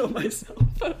not to kill myself.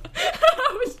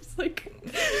 I was just like,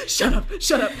 shut up.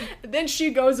 And then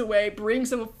she goes away,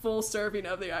 brings him a full serving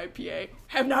of the IPA.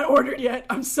 Have not ordered yet.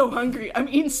 I'm so hungry. I'm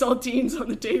eating saltines on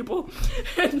the table.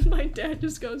 And my dad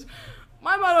just goes,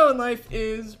 my motto in life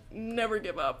is never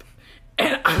give up.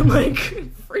 And I'm like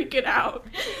freaking out.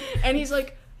 And he's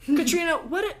like, Katrina,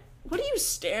 what do you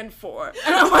stand for?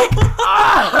 And I'm like,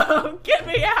 oh, get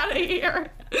me out of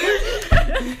here.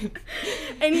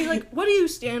 And he's like, what do you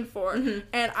stand for? Mm-hmm.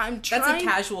 And I'm trying... That's a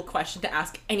casual question to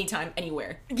ask anytime,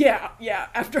 anywhere. Yeah.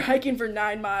 After hiking for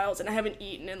 9 miles and I haven't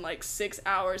eaten in like 6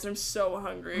 hours, I'm so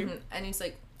hungry. Mm-hmm. And he's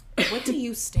like, what do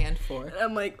you stand for? And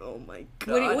I'm like, oh my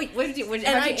God. What did you and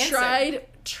I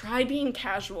tried being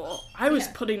casual. I was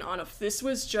putting on this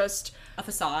was just... A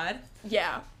facade?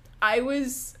 Yeah. I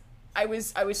was trying...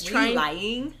 Were you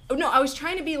lying? Oh, no, I was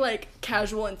trying to be, like,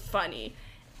 casual and funny.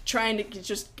 Trying to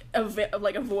just,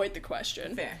 avoid the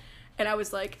question. Fair. And I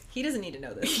was like... He doesn't need to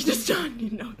know this. He just doesn't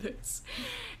need to know this.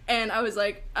 And I was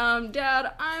like,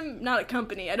 Dad, I'm not a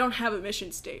company. I don't have a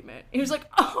mission statement. And he was like,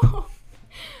 oh...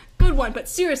 good one, but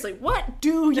seriously, what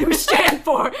do you stand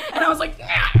for? And I was like,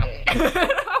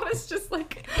 I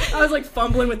was like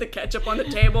fumbling with the ketchup on the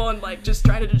table and like just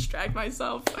trying to distract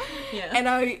myself. Yeah. And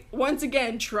I once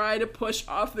again try to push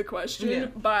off the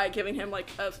question by giving him like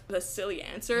a silly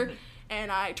answer. Mm-hmm.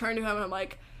 And I turned to him and I'm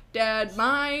like, Dad,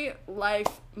 my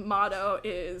life motto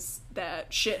is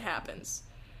that shit happens.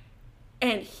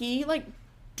 And he like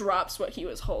drops what he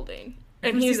was holding.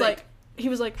 And he was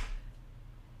like,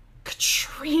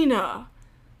 Katrina,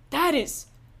 that's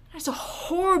a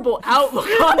horrible outlook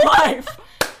on life.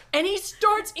 And he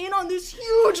starts in on this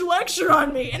huge lecture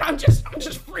on me, and I'm just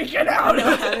freaking out. We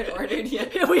haven't ordered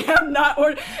yet. We have not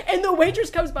ordered. And the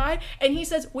waitress comes by, and he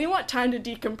says, we want time to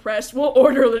decompress. We'll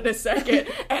order it in a second.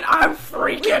 And I'm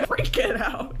freaking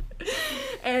out.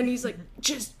 And he's like,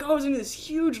 just goes into this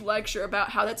huge lecture about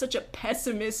how that's such a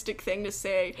pessimistic thing to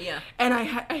say. Yeah. And I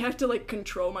have to, like,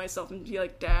 control myself and be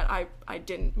like, Dad, I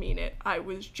didn't mean it. I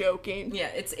was joking. Yeah,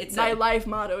 it's my life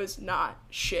motto is not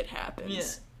shit happens.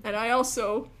 Yeah. And I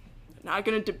also, not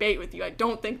gonna debate with you, I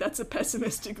don't think that's a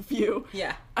pessimistic view.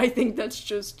 Yeah. I think that's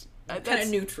just... kind of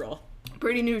neutral.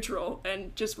 Pretty neutral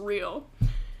and just real.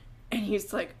 And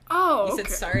he's like, oh, He said,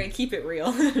 sorry, keep it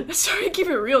real. Sorry, keep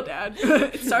it real, Dad.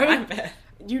 Sorry. My bad.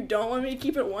 You don't want me to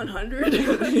keep it 100?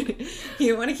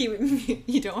 You want to keep it,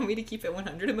 you don't want me to keep it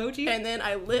 100 emoji? And then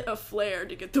I lit a flare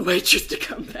to get the waitress to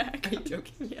come back. Are you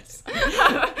joking? Yes.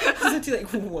 Wasn't you like,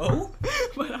 whoa?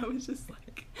 But I was just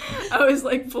like, I was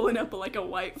like pulling up like a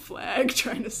white flag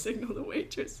trying to signal the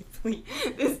waitress, Please.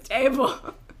 this table,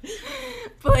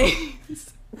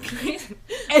 please.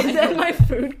 And then my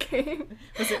food came.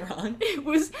 Was it wrong? It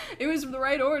was the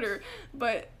right order,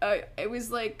 but it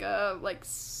was like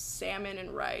salmon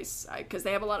and rice, because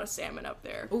they have a lot of salmon up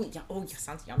there. Oh yeah,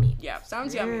 sounds yummy. Yeah,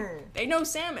 sounds yummy. They know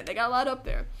salmon. They got a lot up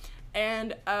there.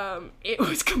 And it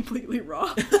was completely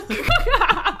raw.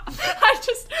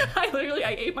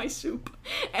 I ate my soup,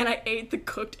 and I ate the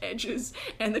cooked edges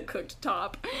and the cooked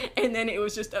top, and then it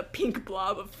was just a pink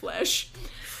blob of flesh.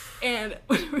 And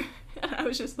I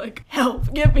was just like,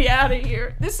 help, get me out of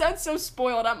here. This sounds so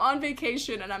spoiled. I'm on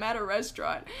vacation and I'm at a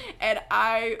restaurant, and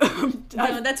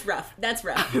No, that's rough. That's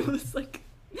rough. I was like,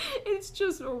 it's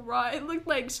just raw. It looked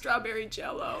like strawberry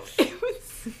jello. It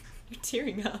was... You're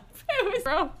tearing up. It was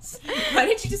gross. Why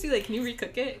didn't you just be like, can you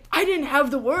recook it? I didn't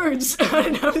have the words. I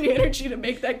didn't have the energy to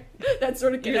make that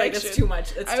sort of connection. You're like, that's too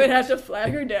much. I would have to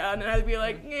flag her down, and I'd be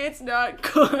like, it's not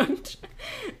cooked.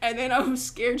 And then I was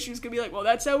scared she was going to be like, well,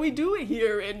 that's how we do it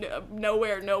here in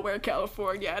nowhere,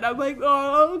 California. And I'm like,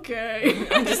 oh, okay.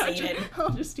 I'll just eat it. I'll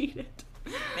just eat it.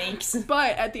 Thanks.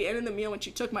 But at the end of the meal, when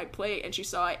she took my plate and she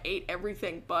saw I ate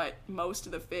everything but most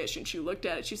of the fish, and she looked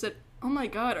at it, she said, oh my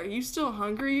God, are you still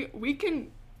hungry? We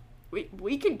can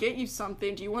get you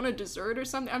something. Do you want a dessert or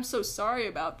something? I'm so sorry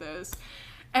about this.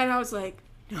 And I was like,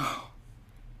 no,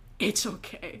 it's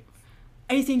okay.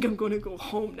 I think I'm going to go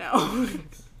home now. I'm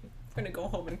going to go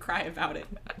home and cry about it.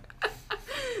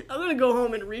 I'm going to go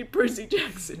home and read Percy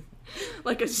Jackson.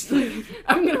 I'm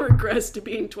going to regress to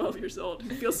being 12 years old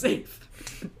and feel safe.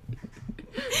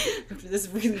 After this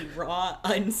really raw,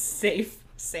 unsafe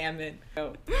salmon.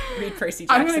 Oh, read Percy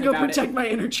Jackson. I'm going to go protect my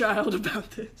inner child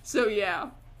about this. So yeah.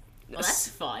 Well, that's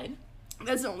fun.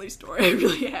 That's the only story I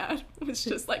really had. It was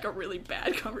just like a really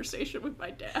bad conversation with my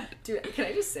dad. Dude, can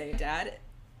I just say, Dad,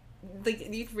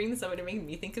 like, you bring this up and it made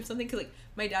me think of something, because, like,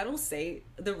 my dad will say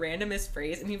the randomest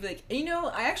phrase, and he'd be like, you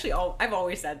know, I've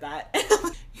always said that.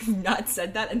 You've not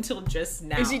said that until just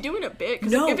now. Is he doing a bit?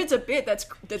 Because no. if it's a bit, that's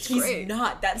He's great. He's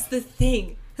not. That's the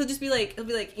thing. He'll be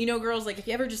like, you know, girls, like, if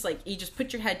you ever just, like, you just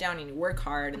put your head down and you work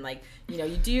hard and, like, you know,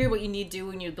 you do what you need to do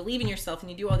and you believe in yourself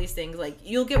and you do all these things, like,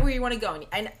 you'll get where you want to go.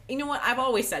 And you know what? I've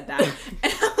always said that.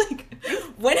 And I'm like,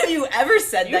 when have you ever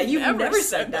said that? You've never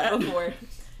said that before.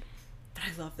 But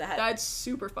I love that. That's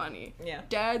super funny. Yeah.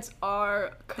 Dads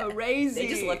are crazy. They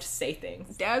just love to say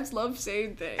things. Dads love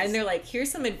saying things. And they're like,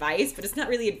 here's some advice, but it's not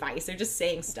really advice. They're just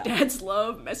saying stuff. Dads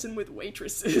love messing with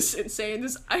waitresses and saying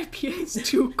this IPA is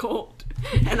too cold.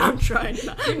 And I'm trying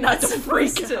not to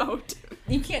freak out.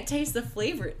 You can't taste the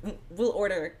flavor. We'll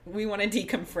order. We want to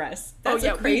decompress. That's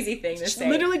a crazy thing to say.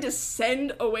 Literally to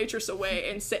send a waitress away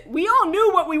and say, we all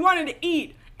knew what we wanted to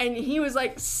eat. And he was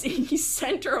like, he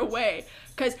sent her away.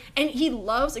 And he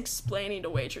loves explaining to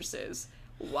waitresses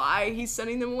why he's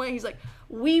sending them away. He's like,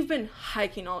 we've been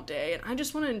hiking all day and I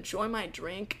just want to enjoy my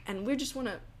drink. And we just want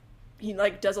to, he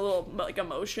like does a little like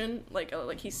emotion,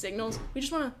 like he signals. We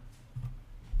just want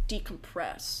to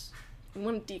decompress. We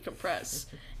want to decompress.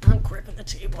 And I'm gripping the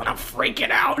table and I'm freaking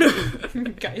out.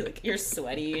 Guy, like, you're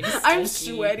sweaty and stinky. I'm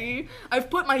sweaty. I've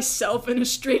put myself in a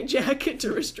straitjacket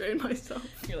to restrain myself.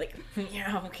 You're like,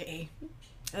 yeah, okay.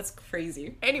 That's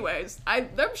crazy. Anyways, I'm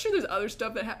sure there's other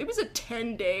stuff that happened. It was a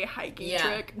 10-day hiking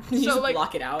trip. You so just like,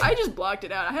 block it out. I just blocked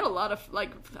it out. I had a lot of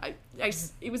like,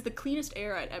 it was the cleanest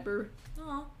air I'd ever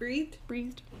breathed.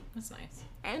 That's nice.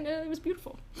 And it was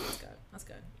beautiful. That's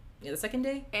good. Yeah, the second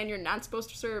day. And you're not supposed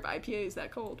to serve IPAs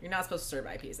that cold. You're not supposed to serve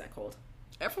IPAs that cold.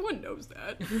 Everyone knows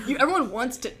that. Everyone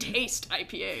wants to taste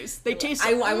IPAs. They taste.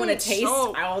 I want to taste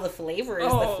all the flavors,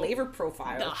 the flavor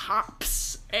profile, the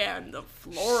hops, and the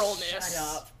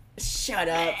floralness. Shut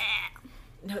up.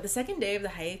 No, the second day of the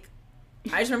hike,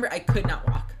 I just remember I could not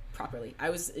walk properly.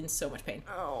 I was in so much pain.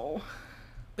 Oh.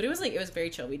 But it was very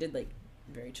chill. We did like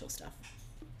very chill stuff.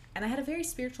 And I had a very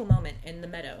spiritual moment in the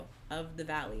meadow of the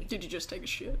valley. Did you just take a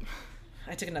shit?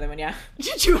 I took another one, yeah.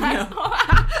 Did you? No.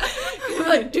 You're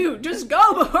like, dude, just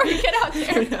go before you get out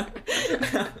there. No.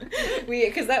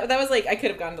 Because that was like, I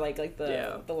could have gone to like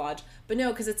Yeah. the lodge, but no,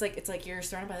 because it's like you're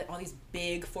surrounded by like all these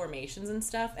big formations and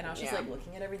stuff, and I was just like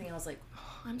looking at everything. I was like,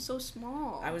 I'm so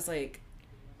small. I was like,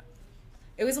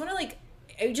 it was one of like,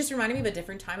 it just reminded me of a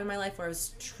different time in my life where I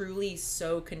was truly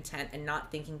so content and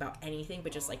not thinking about anything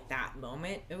but just like that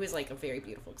moment. It was like a very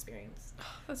beautiful experience.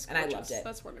 That's and I gorgeous. loved it.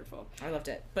 That's wonderful. I loved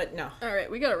it, but no. All right,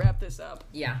 we gotta wrap this up.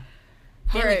 Yeah.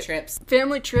 All Family right. trips.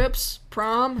 Family trips,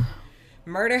 prom,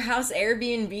 Murder house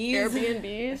Airbnbs. I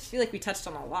Airbnbs. feel like we touched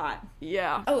on a lot.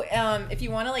 Yeah. Oh, if you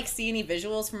want to like see any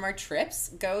visuals from our trips,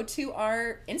 go to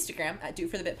our Instagram at Do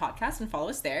It For The Bit Podcast and follow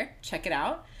us there. Check it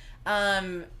out.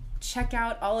 Check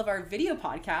out all of our video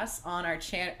podcasts on our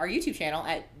YouTube channel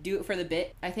at Do It For The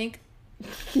Bit, I think.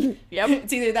 Yep.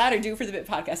 It's either that or Do It For The Bit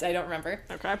Podcast. I don't remember.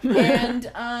 Okay.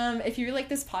 And if you really like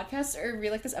this podcast or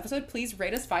really like this episode, please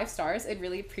rate us 5 stars. I'd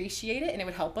really appreciate it, and it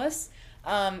would help us.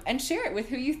 And share it with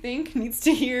who you think needs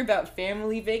to hear about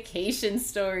family vacation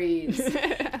stories.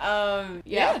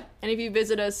 Yeah. And if you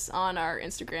visit us on our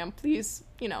Instagram, please,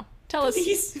 tell us.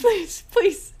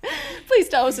 Please. Please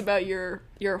tell us about your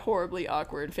horribly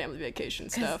awkward family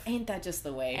vacation stuff. Ain't that just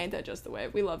the way? Ain't that just the way?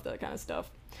 We love that kind of stuff.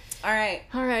 All right.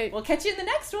 We'll catch you in the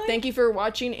next one. Thank you for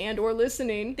watching and or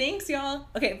listening. Thanks, y'all.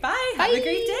 Okay, bye. Have a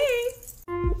great day.